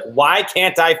message like, why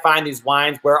can't I find these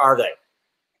wines? Where are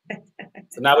they?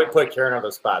 So now we put Karen on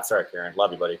the spot. Sorry, Karen.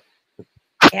 Love you, buddy.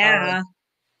 Yeah.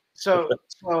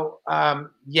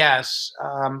 Yes.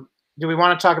 Do we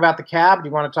want to talk about the cab? Do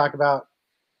you want to talk about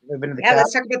moving to the cab?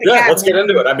 Let's talk about the Yeah, cab. let's get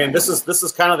into it. I mean, this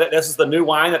is kind of this is the new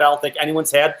wine that I don't think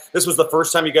anyone's had. This was the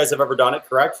first time you guys have ever done it,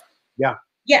 correct? Yeah.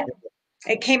 Yeah.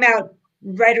 It came out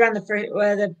right around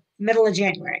the middle of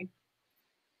January.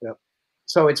 Yep.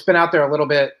 So it's been out there a little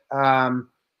bit.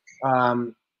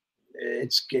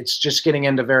 It's just getting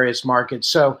into various markets.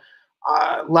 So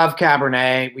love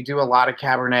Cabernet. We do a lot of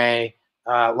Cabernet.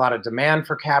 A lot of demand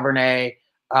for Cabernet.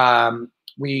 I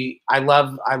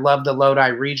love the Lodi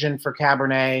region for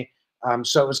Cabernet.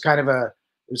 So it was kind of a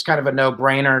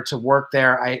no-brainer to work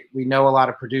there. We know a lot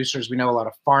of producers. We know a lot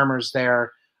of farmers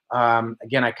there.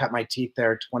 Again, I cut my teeth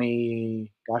there 21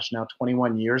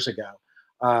 years ago.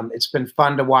 It's been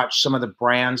fun to watch some of the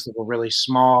brands that were really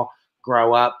small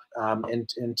grow up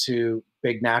into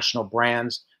big national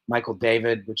brands. Michael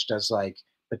David, which does like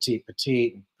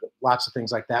Petite, and lots of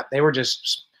things like that. They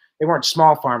weren't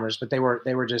small farmers, but they were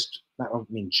they were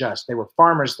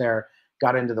farmers there,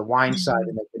 got into the wine side,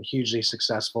 and they've been hugely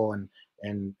successful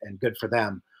and good for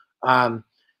them.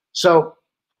 So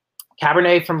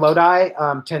Cabernet from Lodi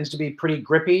tends to be pretty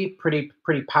grippy, pretty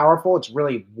powerful. It's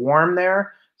really warm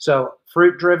there. So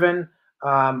fruit driven.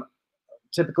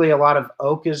 Typically a lot of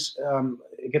oak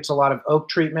it gets a lot of oak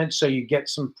treatment. So you get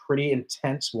some pretty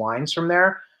intense wines from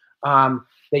there.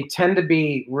 They tend to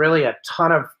be really a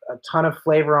ton of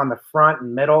flavor on the front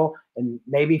and middle, and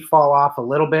maybe fall off a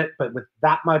little bit, but with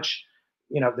that much,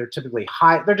 they're typically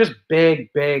high. They're just big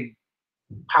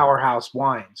powerhouse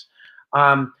wines.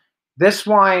 This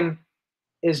wine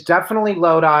is definitely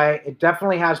Lodi. It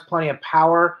definitely has plenty of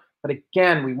power, but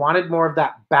again, we wanted more of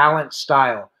that balanced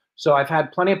style. So I've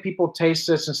had plenty of people taste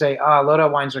this and say,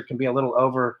 Lodi wines can be a little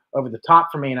over the top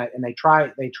for me, and they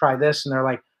try this and they're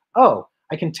like, oh,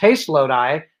 I can taste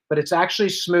Lodi, but it's actually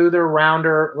smoother,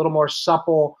 rounder, a little more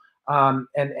supple, and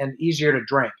easier to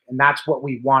drink. And that's what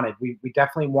we wanted. We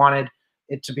definitely wanted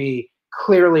it to be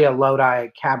clearly a Lodi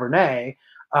Cabernet,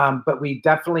 but we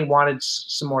definitely wanted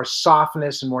some more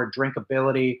softness and more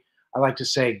drinkability. I like to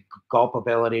say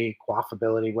gulpability,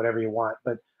 quaffability, whatever you want.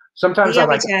 But sometimes I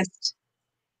like test.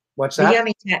 What's that?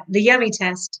 The yummy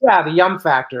test. Yeah, the yum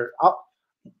factor.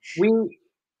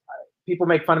 People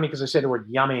make fun of me because I say the word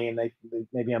yummy, and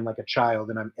maybe I'm like a child,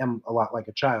 and I am a lot like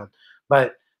a child.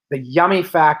 But the yummy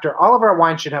factor, all of our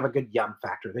wines should have a good yum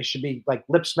factor. They should be like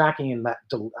lip smacking and I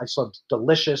saw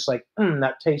delicious, like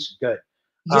that tastes good.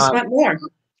 You just want more.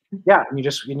 Yeah, and you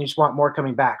just want more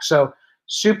coming back. So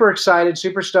super excited,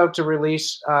 super stoked to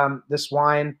release this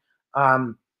wine.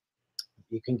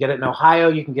 You can get it in Ohio.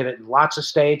 You can get it in lots of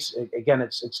states. Again,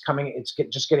 it's coming. It's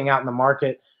just getting out in the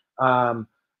market. I'm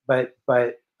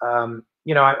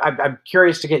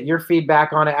curious to get your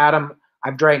feedback on it, Adam.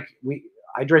 I drink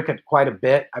it quite a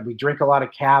bit. We drink a lot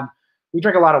of cab. We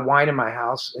drink a lot of wine in my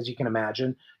house, as you can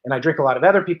imagine, and I drink a lot of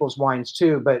other people's wines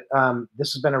too. But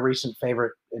this has been a recent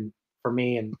favorite for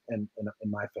me and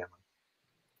my family.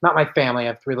 Not my family. I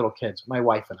have 3 little kids. My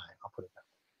wife and I. I'll put it that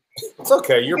way. It's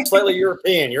okay. You're slightly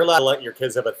European. You're allowed to let your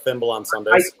kids have a thimble on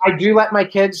Sundays. I do let my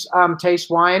kids taste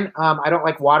wine. I don't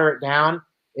like water it down.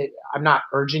 I'm not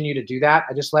urging you to do that.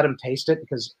 I just let them taste it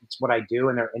because it's what I do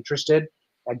and they're interested.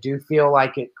 I do feel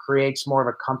like it creates more of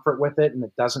a comfort with it, and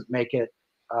it doesn't make it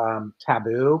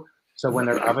taboo. So when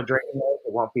they're of a drinking age,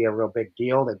 it won't be a real big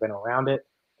deal. They've been around it.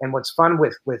 And what's fun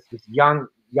with young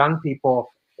people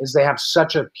is they have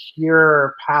such a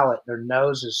pure palate. Their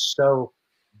nose is so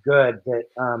good that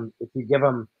if you give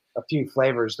them a few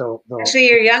flavors, they'll Actually,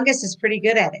 your youngest is pretty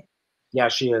good at it. Yeah,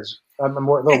 she is. I'm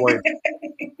a little worried.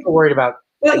 Worried about.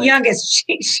 Well, youngest,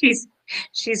 she's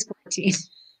 14.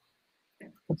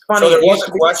 It's funny. So there was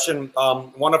a question.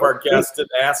 One of our guests did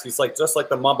ask. He's like, just like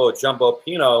the Mumbo Jumbo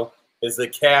Pinot, is the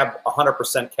cab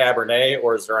 100% Cabernet,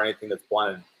 or is there anything that's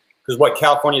blended? Because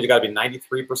California's got to be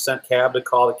 93% cab to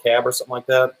call it cab or something like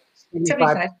that.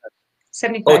 75.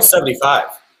 Oh, it's 75.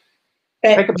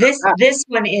 But this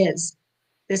one is.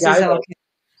 This is okay.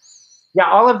 Yeah,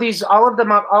 all of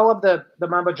the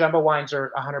Mumbo Jumbo wines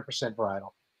are 100%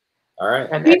 varietal. All right.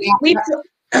 And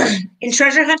In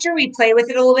Treasure Hunter, we play with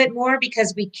it a little bit more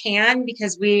because we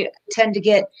tend to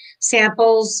get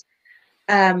samples,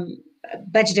 a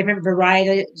bunch of different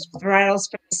varietals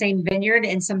from the same vineyard,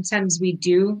 and sometimes we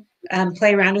do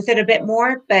play around with it a bit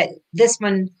more. But this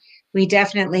one, we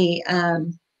definitely,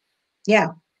 can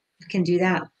do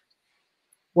that.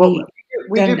 Well,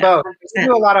 we do both.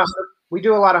 100%. We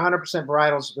do a lot of 100%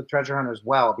 varietals with Treasure Hunter as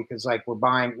well, because like we're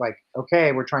buying, like,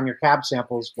 okay, we're trying your cab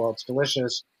samples. Well, it's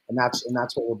delicious, and that's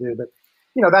what we'll do. But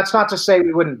that's not to say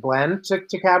we wouldn't blend to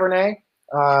Cabernet.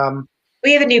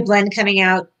 We have a new blend coming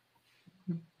out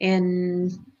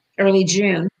in early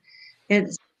June.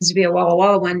 It's to be a Walla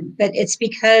Walla one, but it's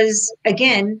because,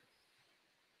 again,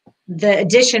 the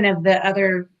addition of the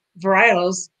other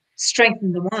varietals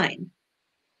strengthened the wine.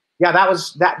 Yeah, that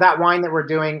was that wine that we're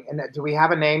doing. And do we have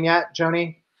a name yet, Joni?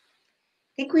 I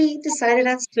think we decided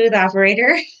on Smooth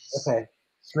Operator. Okay,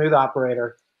 Smooth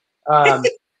Operator.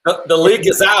 The leak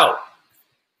is out.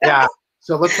 Yeah,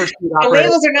 so look for Smooth The Operator.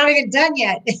 labels are not even done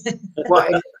yet. Well,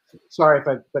 sorry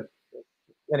but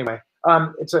anyway,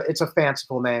 it's a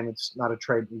fanciful name. It's not a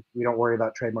trade. We don't worry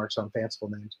about trademarks on fanciful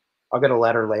names. I'll get a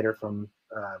letter later from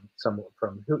someone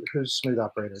from who's Smooth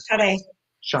Operator. Sade.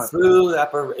 Smooth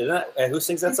Operator. Who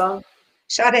sings that song?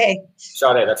 Sade,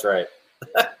 that's right.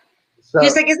 So,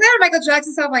 he's like, isn't that a Michael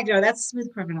Jackson song? I'm like, no, that's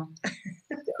Smooth Criminal.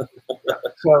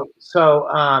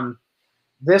 So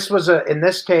this was in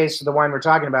this case, the wine we're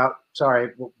talking about, sorry,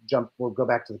 we'll go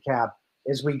back to the cab,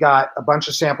 is we got a bunch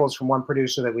of samples from one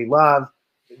producer that we love.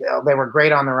 They were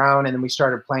great on their own, and then we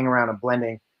started playing around and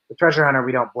blending. The Treasure Hunter,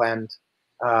 we don't blend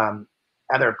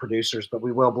other producers, but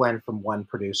we will blend from one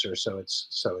producer. So it's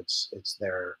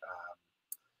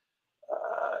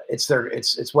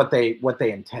what they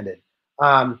intended.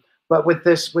 But with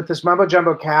this Mumbo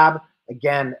Jumbo Cab,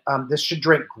 again, this should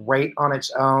drink great on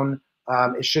its own.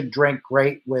 It should drink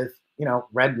great with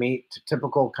red meat,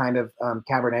 typical kind of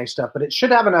Cabernet stuff. But it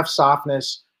should have enough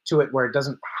softness to it where it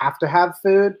doesn't have to have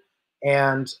food,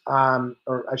 and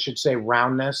or I should say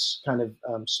roundness, kind of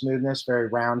smoothness, very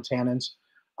round tannins.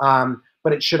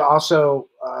 But it should also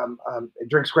it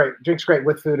drinks great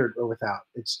with food or without.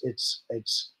 It's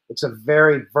a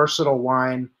very versatile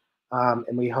wine.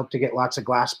 And we hope to get lots of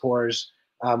glass pours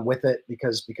with it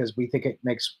because we think it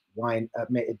makes wine.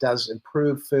 It does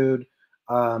improve food,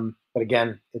 but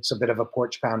again, it's a bit of a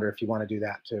porch pounder if you want to do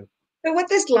that too. So what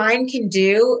this line can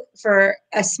do for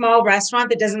a small restaurant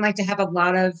that doesn't like to have a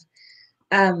lot of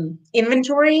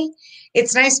inventory,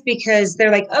 it's nice because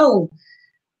they're like, oh,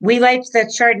 we liked that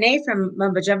Chardonnay from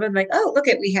Mumbo Jumbo. I'm like, oh, look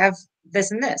we have this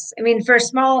and this. I mean, for a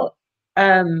small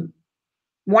wine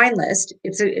list,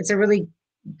 it's a really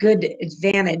good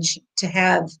advantage to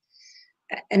have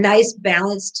a nice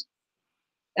balanced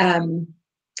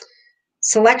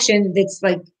selection that's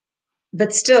like,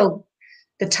 but still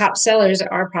the top sellers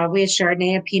are probably a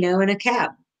Chardonnay, a Pinot, and a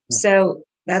Cab. So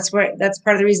that's part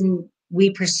of the reason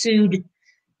we pursued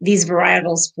these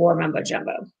varietals for Mumbo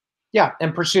Jumbo. Yeah,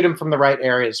 and pursued them from the right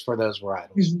areas for those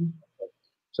varietals. Mm-hmm.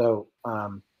 So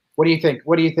what do you think?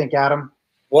 What do you think, Adam?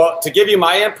 Well, to give you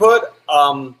my input,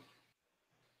 I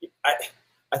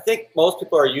think most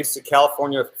people are used to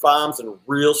California farms and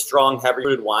real strong,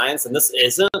 heavy-fruited wines, and this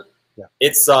isn't. Yeah.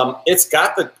 It's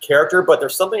got the character, but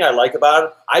there's something I like about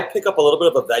it. I pick up a little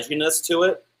bit of a vegginess to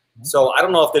it. Mm-hmm. So I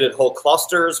don't know if they did whole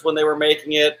clusters when they were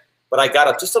making it, but I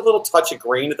got just a little touch of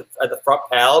green at the front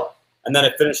palate, and then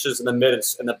it finishes in the mid and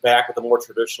in the back with the more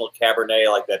traditional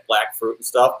Cabernet, like that black fruit and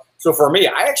stuff. So for me,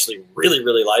 I actually really,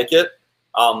 really like it.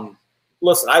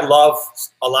 Listen, I love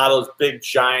a lot of those big,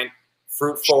 giant,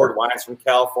 fruit-forward wines from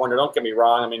California. Don't get me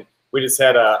wrong. I mean, we just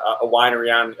had a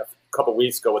winery on a couple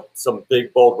weeks ago with some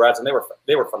big, bold reds, and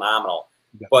they were phenomenal.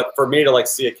 Yeah. But for me to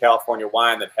see a California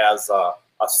wine that has a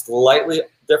slightly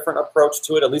different approach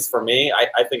to it, at least for me,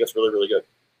 I think it's really, really good.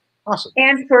 Awesome.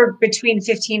 And for between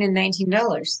 $15 and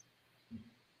 $19.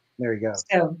 There you go.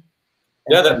 So.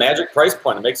 Yeah, that magic price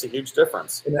point, it makes a huge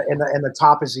difference. And the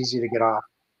top is easy to get off.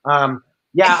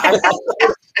 Yeah, I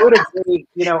would agree.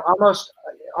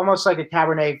 Almost like a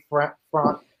Cabernet front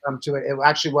to it. It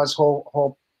actually was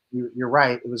whole. You're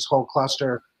right. It was whole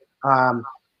cluster.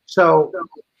 So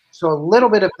a little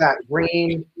bit of that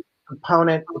green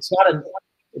component. It's not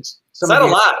a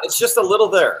lot. It's just a little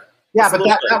there. Yeah, but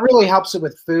that really helps it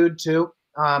with food too.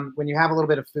 When you have a little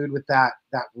bit of food with that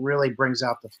really brings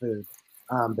out the food.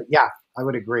 But yeah, I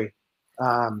would agree.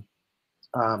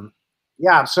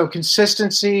 Yeah, so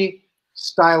consistency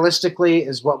stylistically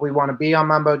is what we want to be on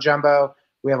Mumbo Jumbo.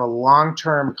 We have a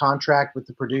long-term contract with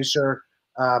the producer,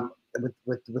 with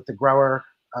the grower,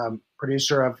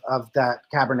 producer of that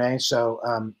Cabernet. So,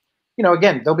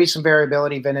 again, there'll be some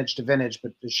variability vintage to vintage,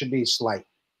 but it should be slight.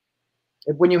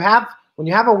 when you have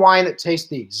a wine that tastes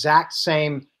the exact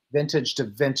same vintage to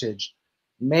vintage,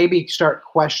 maybe start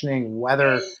questioning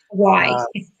whether Why?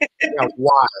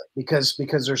 why, because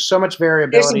there's so much There's some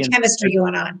variability chemistry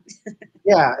going on.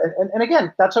 yeah, and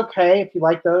again, that's okay if you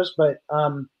like those, but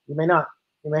you may not.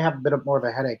 You may have a bit more of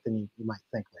a headache than you might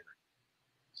think later.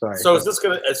 Sorry. So is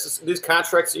this these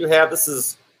contracts you have? This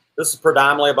is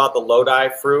predominantly about the Lodi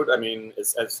fruit. I mean,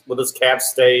 will this cab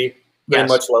stay pretty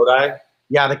much Lodi?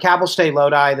 Yeah, the cab will stay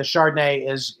Lodi. The Chardonnay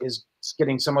is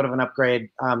getting somewhat of an upgrade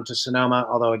to Sonoma,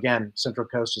 although again, Central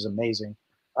Coast is amazing.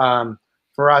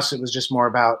 For us, it was just more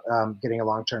about getting a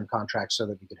long-term contract so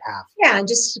that we could have. Yeah, and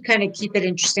just to kind of keep it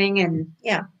interesting and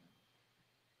yeah.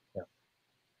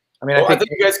 I mean, well, I think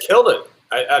you guys killed it.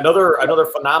 Another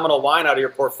phenomenal wine out of your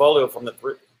portfolio from the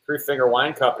Three Finger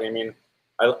Wine Company. I mean,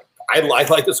 I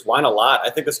like this wine a lot. I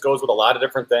think this goes with a lot of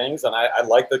different things, and I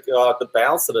like the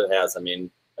balance that it has. I mean,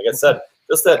 like I said,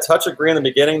 just that touch of green in the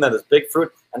beginning, then this big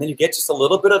fruit, and then you get just a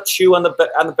little bit of chew on the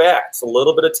back. It's a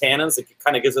little bit of tannins. It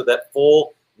kind of gives it that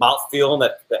full mouthfeel and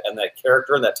that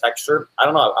character and that texture. I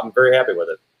don't know. I'm very happy with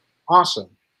it. Awesome.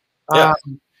 Yeah.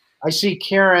 I see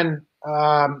Kieran.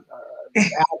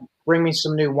 Bring me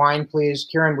some new wine, please.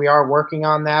 Kieran, we are working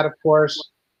on that, of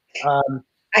course.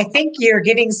 I think you're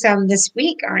getting some this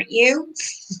week, aren't you?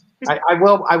 I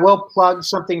will plug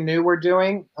something new we're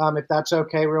doing, if that's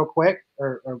okay, real quick.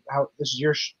 Or how this is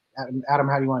your Adam?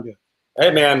 How do you want to do it?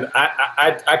 Hey man,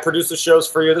 I produce the shows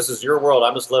for you. This is your world.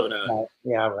 I'm just living in it.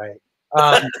 Yeah, right.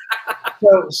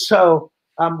 So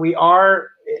we are,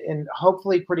 and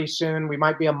hopefully pretty soon. We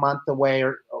might be a month away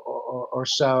or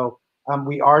so.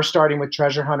 We are starting with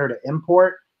Treasure Hunter to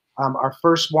import our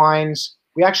first wines.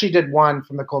 We actually did one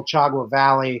from the Colchagua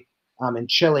Valley in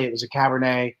Chile. It was a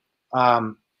Cabernet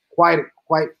quite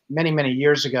many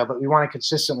years ago, but we want to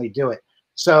consistently do it.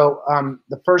 So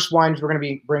the first wines we're going to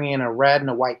be bringing in a red and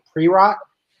a white pre-rot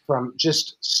from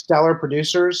just stellar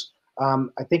producers.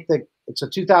 I think that it's a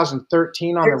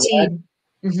 2013 on 13. The red.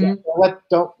 Mm-hmm. Yeah,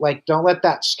 don't let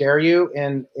that scare you.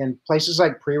 In places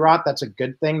like pre-rot, that's a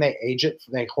good thing. They age it,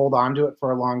 they hold on to it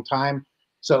for a long time.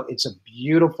 So it's a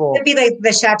beautiful. It'd be like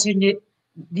the Chateau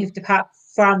Neuf de Pop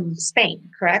from Spain,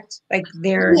 correct? Like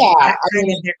they're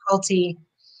they're culty.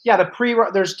 Yeah, the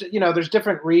pre-rot. There's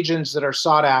different regions that are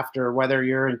sought after. Whether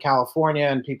you're in California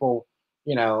and people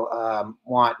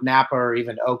want Napa or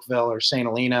even Oakville or St.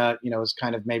 Helena, is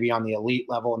kind of maybe on the elite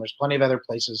level, and there's plenty of other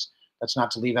places. That's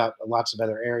not to leave out lots of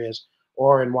other areas.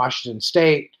 Or in Washington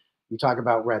State, you talk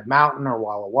about Red Mountain or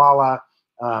Walla Walla.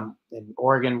 In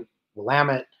Oregon,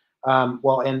 Willamette.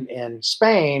 Well, in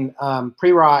Spain,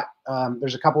 pre-rot,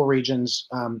 there's a couple of regions.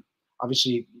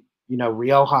 Obviously,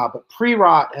 Rioja, but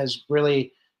pre-rot has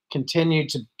really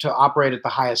continued to operate at the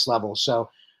highest level.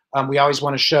 So we always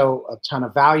want to show a ton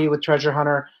of value with Treasure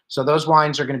Hunter. So those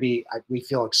wines are going to be, we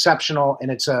feel, exceptional,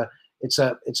 and it's a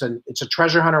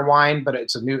Treasure Hunter wine, but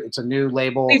it's a new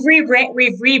label. We've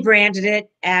rebranded it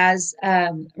as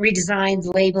redesigned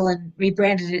the label and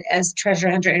rebranded it as Treasure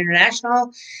Hunter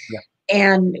International. Yeah.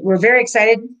 And we're very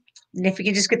excited. And if we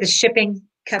can just get the shipping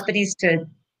companies to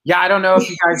I don't know if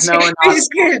you guys know or not.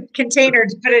 Just get a container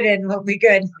to put it in, we'll be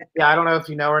good. Yeah, I don't know if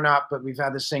you know or not, but we've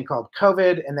had this thing called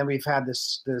COVID, and then we've had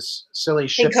this silly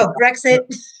ship called Brexit.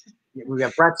 We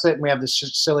have Brexit, and we have this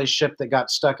silly ship that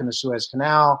got stuck in the Suez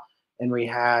Canal. And we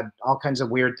had all kinds of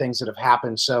weird things that have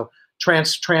happened. So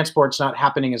transport's not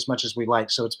happening as much as we like.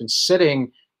 So it's been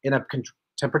sitting in a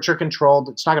temperature controlled.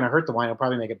 It's not going to hurt the wine. It'll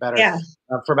probably make it better. Yeah.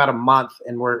 For about a month,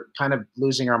 and we're kind of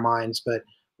losing our minds. But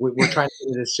we're trying to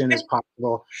do it as soon as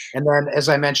possible. And then, as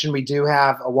I mentioned, we do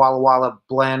have a Walla Walla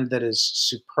blend that is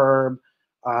superb.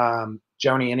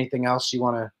 Joni, anything else you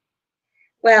want to?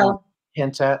 Well.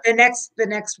 Hint at? The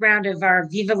next round of our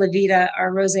Viva La Vida,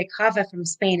 our Rosé Cava from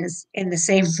Spain, is in the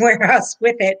same warehouse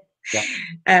with it.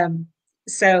 Yeah.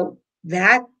 So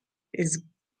that is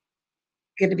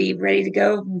going to be ready to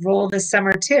go and roll this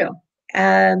summer too.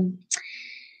 Then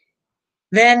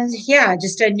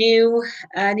just a new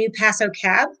Paso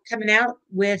Cab coming out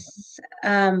with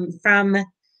from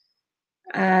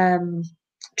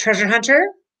Treasure Hunter.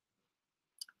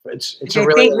 I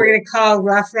think we're going to call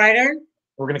Rough Rider.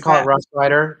 We're going to call it Rough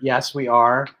Rider. Yes, we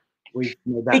are. We've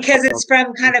made that because it's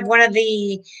from kind of one of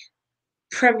the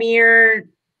premier,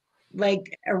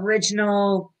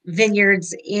 original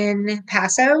vineyards in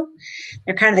Paso.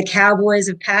 They're kind of the cowboys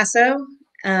of Paso.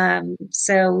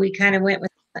 So we kind of went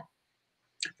with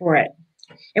for it,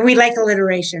 and we like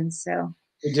alliteration. So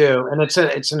we do, and it's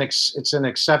an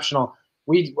exceptional.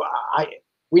 We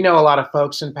know a lot of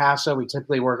folks in Paso. We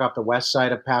typically work off the west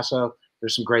side of Paso.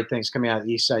 There's some great things coming out of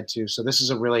the east side too. So this is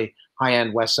a really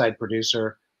high-end west side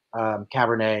producer,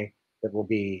 Cabernet. that will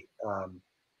be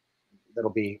that'll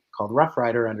be called Rough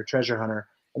Rider under Treasure Hunter,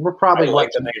 and we're probably I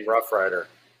like the name Rough Rider.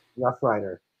 Rough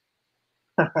Rider.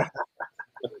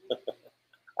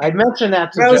 I'd mentioned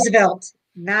that to Roosevelt,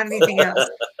 not anything else.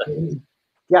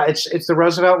 Yeah, it's the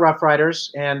Roosevelt Rough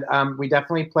Riders, and we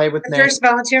definitely play with The names. first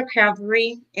volunteer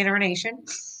cavalry in our nation,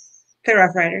 the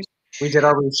Rough Riders. We did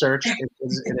our research. It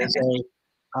is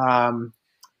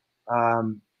a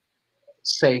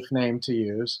safe name to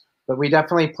use, but we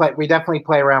definitely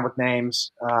play around with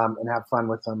names and have fun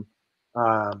with them.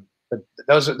 But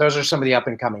those are some of the up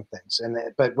and coming things.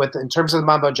 But in terms of the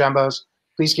Mumbo Jumbos,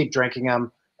 please keep drinking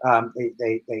them.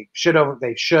 They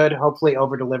should hopefully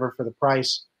over deliver for the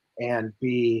price and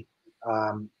be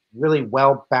really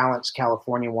well balanced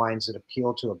California wines that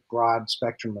appeal to a broad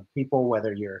spectrum of people,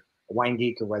 whether you're a wine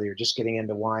geek or whether you're just getting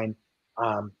into wine.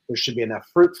 There should be enough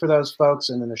fruit for those folks,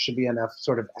 and then there should be enough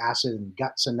sort of acid and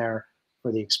guts in there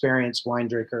for the experienced wine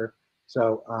drinker.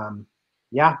 So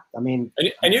yeah, I mean,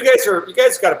 and you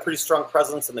guys got a pretty strong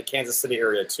presence in the Kansas City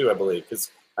area too, I believe, because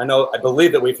I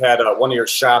believe that we've had one of your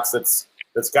shops that's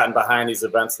gotten behind these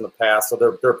events in the past, so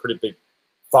they're a pretty big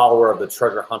follower of the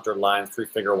Treasure Hunter line, Three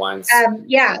Finger Wines.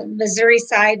 Yeah, Missouri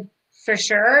side for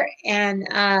sure, and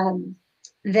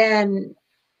then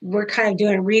we're kind of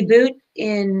doing a reboot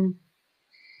in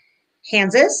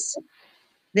Kansas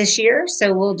this year,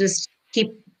 so we'll just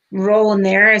keep rolling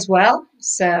there as well.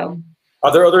 So,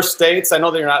 are there other states? I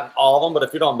know that you're not in all of them, but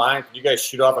if you don't mind, could you guys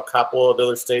shoot off a couple of the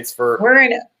other states for? We're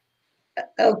in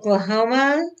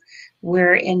Oklahoma,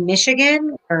 we're in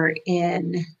Michigan, we're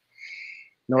in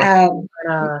North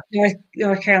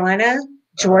Carolina,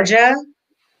 Georgia,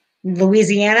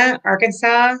 Louisiana,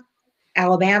 Arkansas,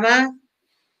 Alabama.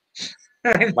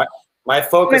 My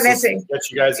focus is to get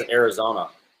you guys in Arizona.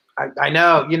 I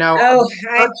know, you know. Oh,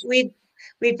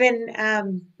 we've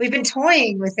been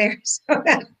toying with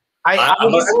Arizona.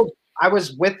 I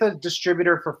was with a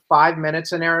distributor for 5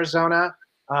 minutes in Arizona,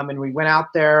 and we went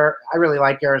out there. I really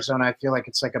like Arizona. I feel like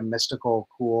it's like a mystical,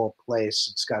 cool place.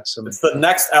 It's got some. It's the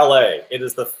next LA. It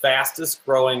is the fastest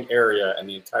growing area in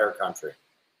the entire country.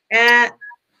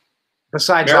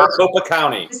 Besides Maricopa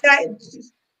County.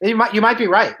 You might be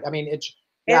right. I mean, it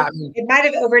might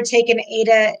have overtaken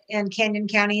Ada and Canyon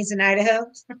counties in Idaho.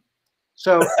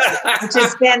 So, which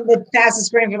has been the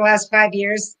fastest growing for the last 5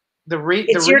 years.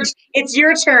 It's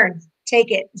your turn.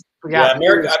 Take it. Yeah,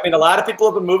 America. I mean, a lot of people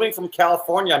have been moving from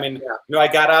California. I mean, you know, I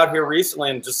got out here recently,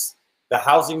 and just the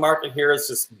housing market here is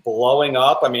just blowing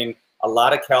up. I mean, a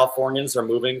lot of Californians are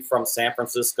moving from San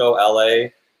Francisco, LA,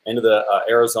 into the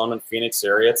Arizona and Phoenix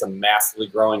area. It's a massively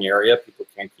growing area. People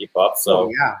can't keep up.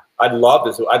 So, I'd love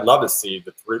to see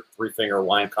the Three Finger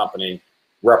Wine Company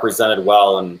represented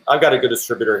well. And I've got a good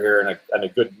distributor here and a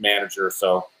good manager.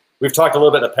 So we've talked a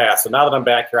little bit in the past. So now that I'm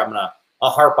back here, I'll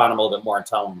harp on them a little bit more and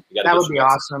tell them. That would be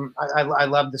awesome. I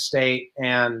love the state.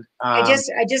 And I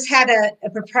just had a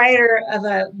proprietor of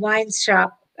a wine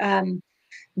shop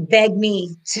beg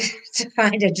me to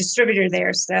find a distributor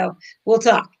there. So we'll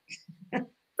talk.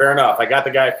 Fair enough. I got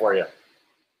the guy for you.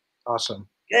 Awesome.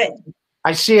 Good.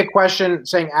 I see a question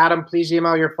saying, Adam, please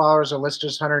email your followers a list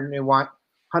of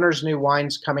Hunter's new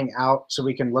wines coming out so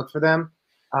we can look for them.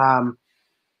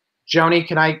 Joni,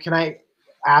 can I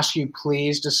ask you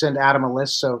please to send Adam a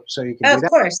list so you can do that?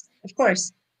 Of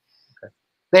course. Okay.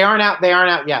 They aren't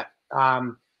out yet.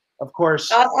 Of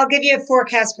course. I'll give you a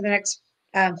forecast for the next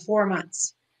 4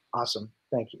 months. Awesome.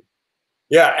 Thank you.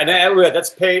 Yeah, and that's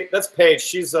Paige.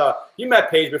 She's you met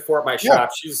Paige before at my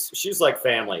shop. She's like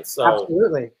family. So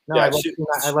absolutely. No, yeah,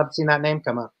 I love seeing that name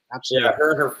come up. Absolutely. Yeah,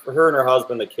 her and her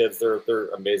husband, the kids, they're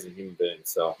amazing human beings.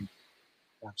 So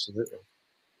absolutely.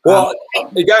 Well,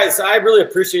 you guys, I really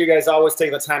appreciate you guys always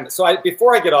taking the time. So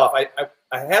before I get off, I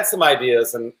had some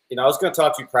ideas, and I was going to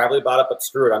talk to you privately about it, but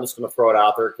screw it, I'm just going to throw it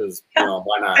out there because why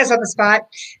not? That's on the spot.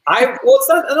 It's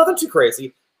not nothing too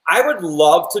crazy. I would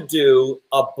love to do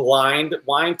a blind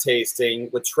wine tasting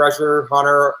with Treasure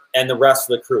Hunter and the rest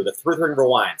of the crew, the Three Finger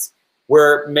Wines,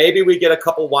 where maybe we get a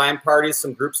couple wine parties,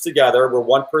 some groups together, where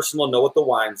one person will know what the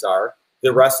wines are,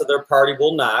 the rest of their party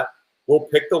will not. We'll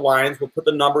pick the wines, we'll put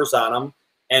the numbers on them,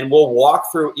 and we'll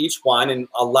walk through each wine and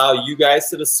allow you guys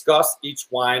to discuss each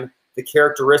wine, the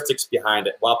characteristics behind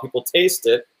it while people taste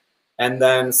it, and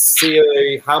then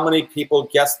see how many people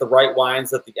guess the right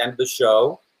wines at the end of the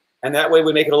show. And that way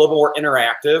we make it a little more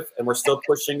interactive, and we're still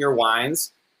pushing your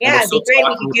wines. Yeah, it'd be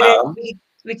great.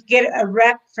 We could get a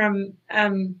rep from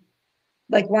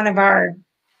like one of our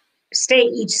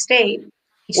each state.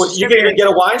 Well, you can even get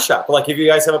a wine shop. Like if you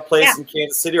guys have a place in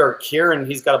Kansas City, or Kieran,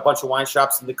 he's got a bunch of wine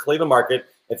shops in the Cleveland market.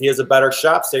 If he has a better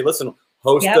shop, say, listen,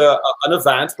 host an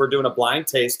event. We're doing a blind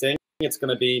tasting. It's going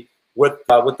to be with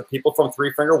the people from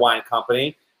Three Finger Wine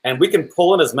Company, and we can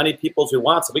pull in as many people as we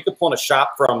want. So we could pull in a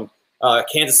shop from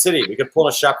Kansas City, we could pull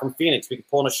in a shop from Phoenix, we could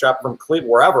pull in a shop from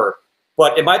Cleveland, wherever.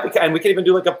 But it might be, and we could even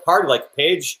do like a party, like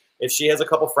Paige, if she has a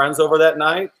couple friends over that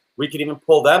night, we could even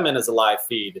pull them in as a live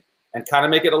feed and kind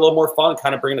of make it a little more fun,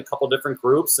 kind of bring in a couple different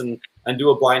groups and do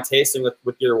a blind tasting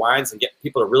with your wines and get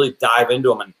people to really dive into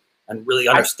them and really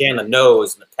understand the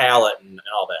nose and the palate and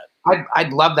all that.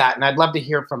 I'd love that, and I'd love to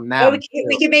hear from them. Well,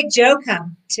 we can make Joe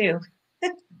come too.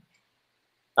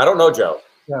 I don't know Joe.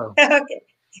 Joe. Okay.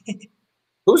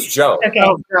 Who's Joe? Okay.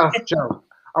 Oh, Joe,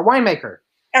 our winemaker.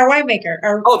 Our winemaker.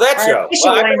 That's Joe.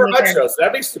 Well, I've never met winemaker. Joe, so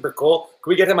that'd be super cool.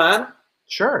 Can we get him on?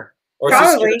 Sure. Or is he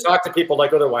Probably. scared to talk to people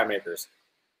like other winemakers?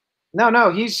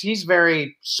 No, he's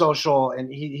very social,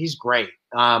 and he's great.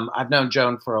 I've known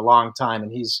Joan for a long time,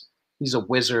 and he's a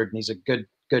wizard, and he's a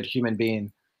good human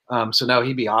being. So no,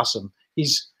 he'd be awesome.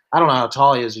 I don't know how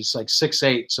tall he is. He's like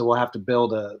 6'8", so we'll have to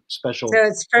build a special. So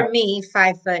it's from me,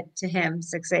 5 foot, to him,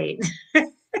 6'8".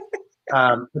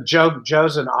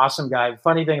 Joe's an awesome guy.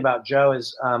 Funny thing about Joe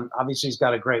is obviously he's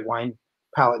got a great wine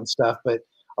palate and stuff, but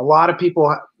a lot of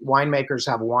winemakers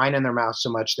have wine in their mouth so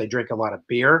much they drink a lot of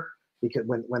beer because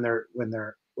when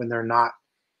they're not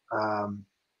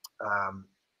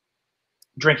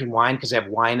drinking wine because they have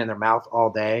wine in their mouth all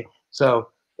day. So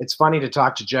it's funny to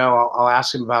talk to Joe. I'll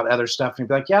ask him about other stuff and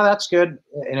he'll be like, yeah, that's good.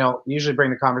 Usually bring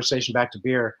the conversation back to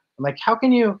beer. I'm like, how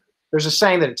can you, there's a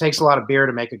saying that it takes a lot of beer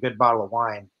to make a good bottle of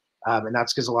wine. And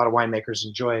that's because a lot of winemakers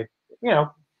enjoy,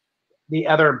 the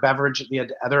other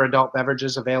adult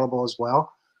beverages available as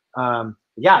well.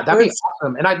 Yeah, that'd be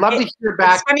awesome. And I'd love to hear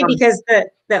back. It's funny because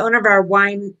the owner of our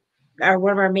one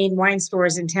of our main wine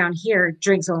stores in town here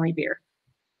drinks only beer.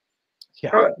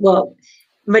 Yeah. Well,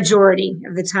 majority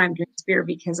of the time drinks beer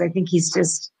because I think he's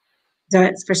just done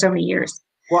it for so many years.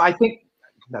 Well, I think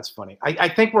that's funny. I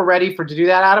think we're ready to do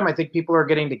that, Adam. I think people are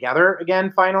getting together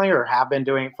again finally, or have been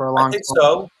doing it for a long time. I think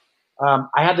so.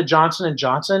 I had the Johnson &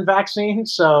 Johnson vaccine,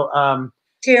 so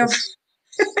Too.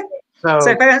 So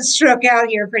if I don't stroke out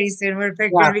here pretty soon, we're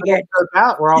going to be good.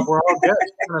 We're all good.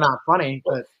 It's kind of not funny,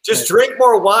 but just drink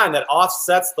more wine. That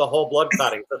offsets the whole blood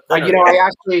clotting. I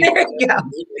actually There you go.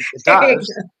 it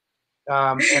does.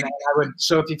 And I would.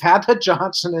 So if you've had the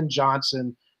Johnson &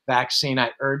 Johnson vaccine,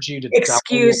 I urge you to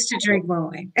excuse to drink more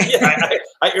wine. Yeah,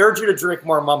 I urge you to drink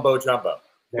more Mumbo Jumbo.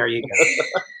 There you go.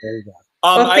 There you go.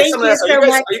 Well, thank you so much.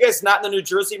 Are you guys not in the New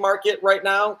Jersey market right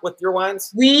now with your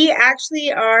wines? We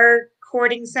actually are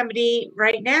courting somebody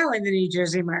right now in the New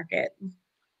Jersey market.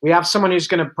 We have someone who's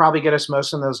going to probably get us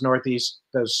most of those Northeast,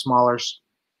 those smaller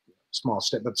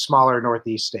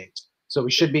Northeast states. So we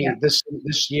should be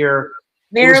this year.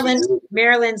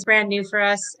 Maryland's brand new for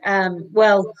us.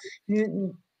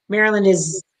 Maryland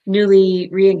is newly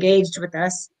re-engaged with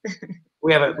us.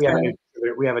 We have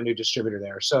a new distributor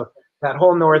there. So that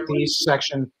whole Northeast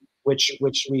section, which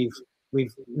we've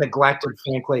neglected,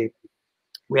 frankly,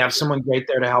 we have someone great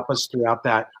there to help us throughout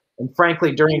that. And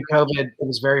frankly, during COVID, it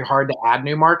was very hard to add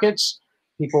new markets.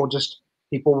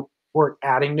 People weren't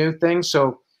adding new things.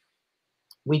 So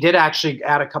we did actually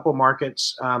add a couple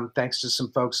markets, thanks to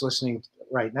some folks listening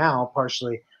right now,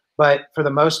 partially. But for the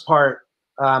most part,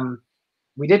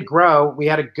 we did grow. We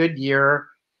had a good year.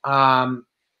 I'm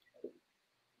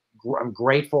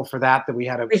grateful for that we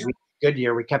had a good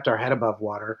year. We kept our head above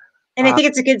water. And I think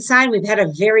it's a good sign. We've had a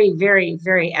very, very,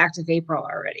 very active April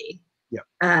already. Yeah.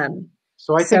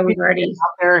 So I think we're already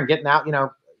out there and getting out,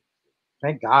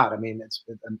 thank God. I mean,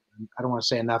 I don't want to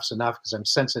say enough's enough because I'm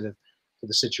sensitive to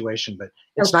the situation, but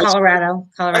it's nice. Colorado.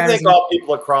 I think all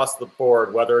people across the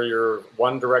board, whether you're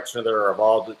one direction or the other, have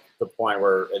all to the point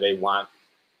where they want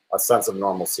a sense of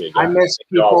normalcy again. I miss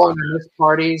people and I miss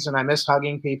parties and I miss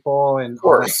hugging people and of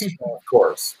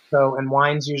course. So, and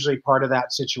wine's usually part of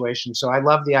that situation. So I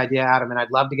love the idea, Adam, and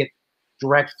I'd love to get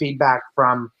direct feedback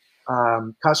from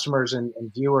customers and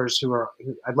viewers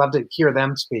I'd love to hear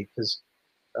them speak because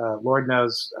Lord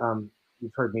knows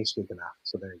you've heard me speak enough.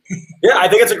 So there you go. Yeah, I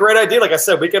think it's a great idea. Like I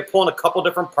said, we could pull in a couple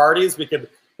different parties. We could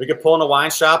pull in a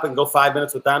wine shop and go 5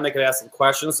 minutes with them. They could ask some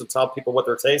questions and tell people what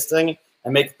they're tasting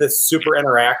and make this super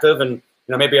interactive. And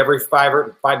maybe every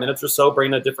 5 minutes or so,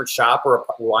 bring a different shop or a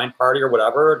wine party or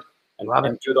whatever,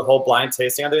 and do the whole blind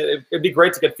tasting. I think it'd be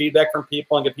great to get feedback from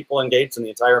people and get people engaged in the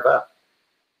entire event.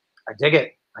 I dig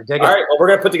it. All right, well, we're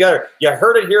gonna put together. You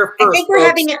heard it here first.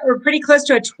 I think we're pretty close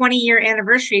to a 20-year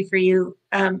anniversary for you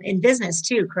in business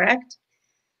too, correct?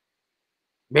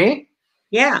 Me?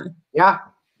 Yeah. Yeah.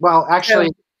 Well,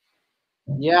 actually,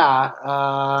 yeah.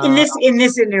 In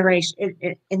this iteration.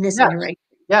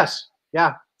 Yes.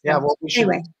 Yeah. Yeah. Well,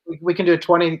 we can do a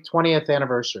 20th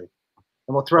anniversary.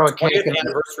 And we'll throw a cake 20th in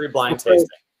anniversary blind tasting.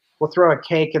 We'll throw a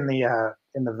cake in the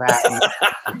vat.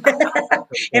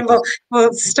 And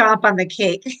we'll stomp on the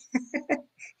cake.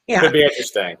 Yeah. Could be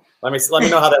interesting. Let me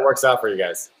know how that works out for you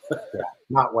guys. Yeah,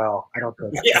 not well. I don't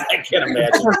think. Yeah, I can't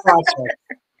imagine.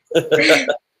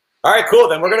 All right, cool.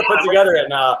 Then we're gonna put together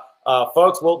and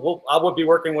folks, I will be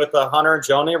working with Hunter and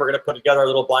Joni. We're gonna put together a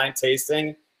little blind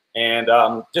tasting. And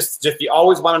just if you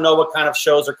always want to know what kind of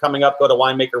shows are coming up, go to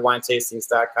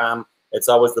winemakerwinetastings.com. It's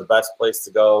always the best place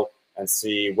to go and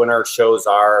see when our shows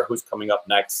are, who's coming up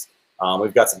next.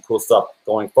 We've got some cool stuff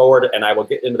going forward, and I will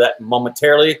get into that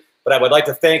momentarily. But I would like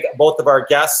to thank both of our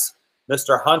guests,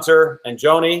 Mr. Hunter and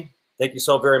Joni. Thank you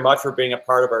so very much for being a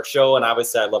part of our show. And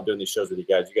obviously, I love doing these shows with you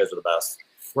guys. You guys are the best.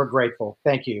 We're grateful.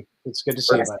 Thank you. It's good to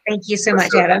see you. Thank you so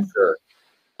much, Adam. Sure.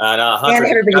 And Hunter,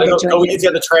 everybody that go joined easy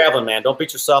on the traveling, man. Don't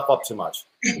beat yourself up too much.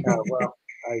 Well,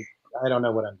 I don't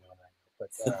know what I'm doing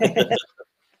right now,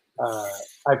 but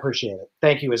I appreciate it.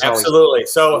 Thank you as always. Absolutely.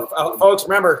 So, folks,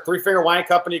 remember, Three Finger Wine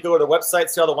Company. Go to their website,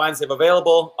 see all the wines they have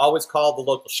available. Always call the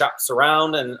local shops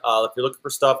around, and if you're looking for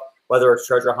stuff, whether it's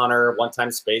Treasure Hunter, One Time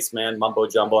Spaceman, Mumbo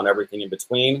Jumbo, and everything in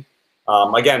between.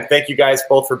 Again, thank you guys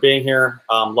both for being here.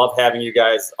 Love having you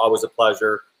guys. Always a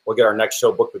pleasure. We'll get our next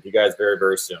show booked with you guys very,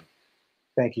 very soon.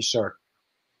 Thank you, sir.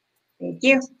 Thank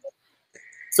you.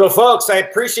 So, folks, I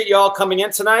appreciate you all coming in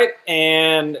tonight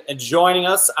and joining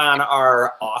us on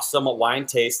our awesome wine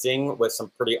tasting with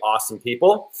some pretty awesome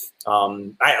people.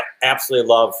 I absolutely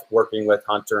love working with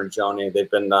Hunter and Joni. They've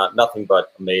been nothing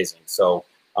but amazing. So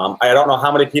I don't know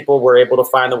how many people were able to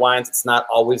find the wines. It's not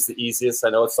always the easiest. I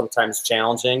know it's sometimes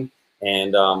challenging.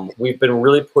 And we've been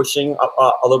really pushing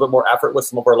a little bit more effort with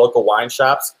some of our local wine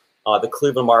shops. The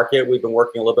Cleveland market, we've been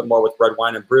working a little bit more with Red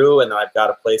Wine and Brew. And then I've got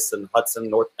a place in Hudson,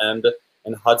 North End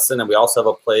in Hudson, and we also have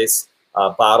a place,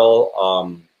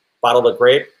 Bottle the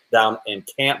Grape, down in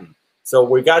Canton. So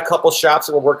we've got a couple shops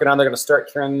that we're working on. They're going to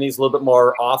start carrying these a little bit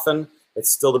more often. It's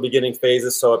still the beginning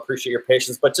phases, so I appreciate your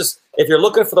patience. But just if you're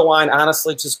looking for the wine,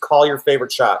 honestly, just call your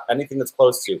favorite shop, anything that's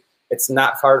close to you. It's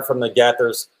not hard from the get.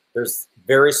 There's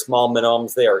very small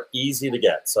minimums. They are easy to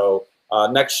get. So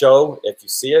next show, if you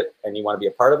see it and you want to be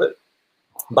a part of it,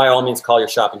 by all means, call your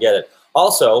shop and get it.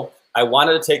 Also, I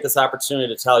wanted to take this opportunity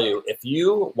to tell you, if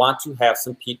you want to have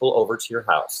some people over to your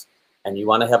house and you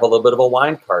want to have a little bit of a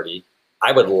wine party,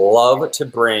 I would love to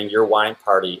bring your wine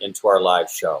party into our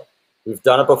live show. We've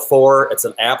done it before. It's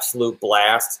an absolute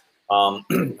blast. I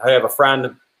have a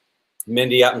friend,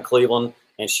 Mindy, out in Cleveland,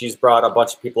 and she's brought a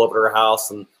bunch of people over to her house,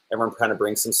 and everyone kind of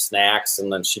brings some snacks,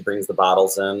 and then she brings the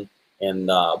bottles in. And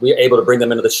we're able to bring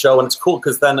them into the show, and it's cool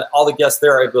because then all the guests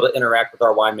there are able to interact with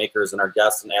our winemakers and our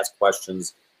guests and ask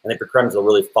questions. And it becomes a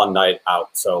really fun night out.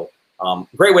 So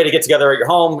great way to get together at your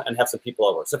home and have some people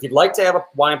over. So if you'd like to have a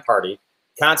wine party,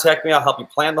 contact me. I'll help you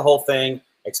plan the whole thing,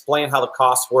 explain how the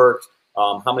costs work,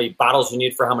 how many bottles you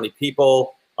need for how many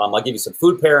people. I'll give you some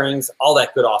food pairings, all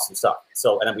that good, awesome stuff.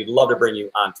 So, and we'd love to bring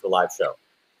you on to the live show.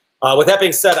 With that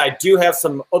being said, I do have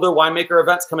some other winemaker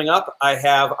events coming up. I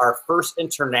have our first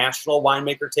international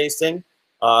winemaker tasting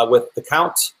with the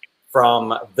Count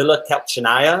from Villa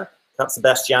Calcinaya, Count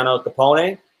Sebastiano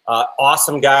Capone.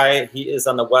 Awesome guy. He is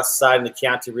on the west side in the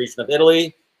Chianti region of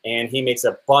Italy, and he makes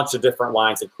a bunch of different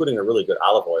wines, including a really good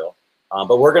olive oil.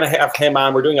 But we're going to have him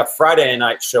on. We're doing a Friday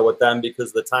night show with them because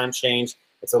of the time change.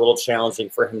 It's a little challenging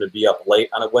for him to be up late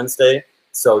on a Wednesday.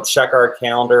 So check our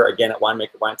calendar again at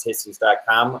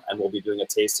winemakerwinetastings.com, and we'll be doing a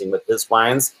tasting with his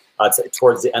wines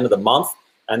towards the end of the month.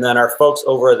 And then our folks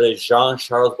over at the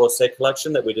Jean-Charles Bosset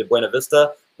collection that we did Buena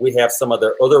Vista, we have some of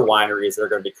their other wineries that are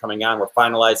going to be coming on. We're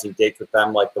finalizing dates with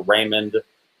them, like the Raymond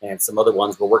and some other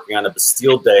ones. We're working on a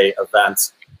Bastille Day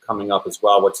event coming up as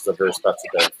well, which is a very special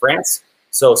day in France.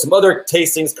 So some other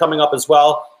tastings coming up as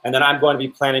well. And then I'm going to be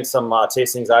planning some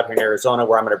tastings out here in Arizona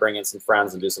where I'm going to bring in some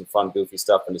friends and do some fun, goofy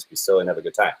stuff and just be silly and have a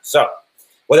good time. So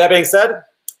with that being said,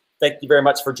 thank you very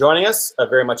much for joining us. I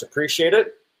very much appreciate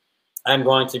it. I'm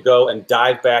going to go and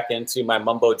dive back into my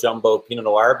Mumbo Jumbo Pinot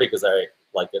Noir because I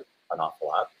like it an awful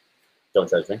lot. Don't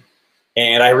judge me.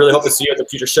 And I really hope to see you at the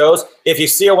future shows. If you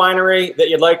see a winery that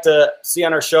you'd like to see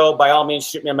on our show, by all means,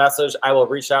 shoot me a message. I will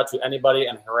reach out to anybody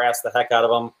and harass the heck out of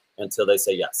them until they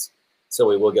say yes. So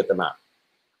we will get them out.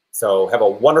 So have a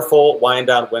wonderful Wine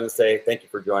Down Wednesday. Thank you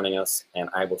for joining us. And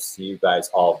I will see you guys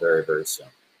all very, very soon.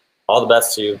 All the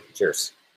best to you. Cheers.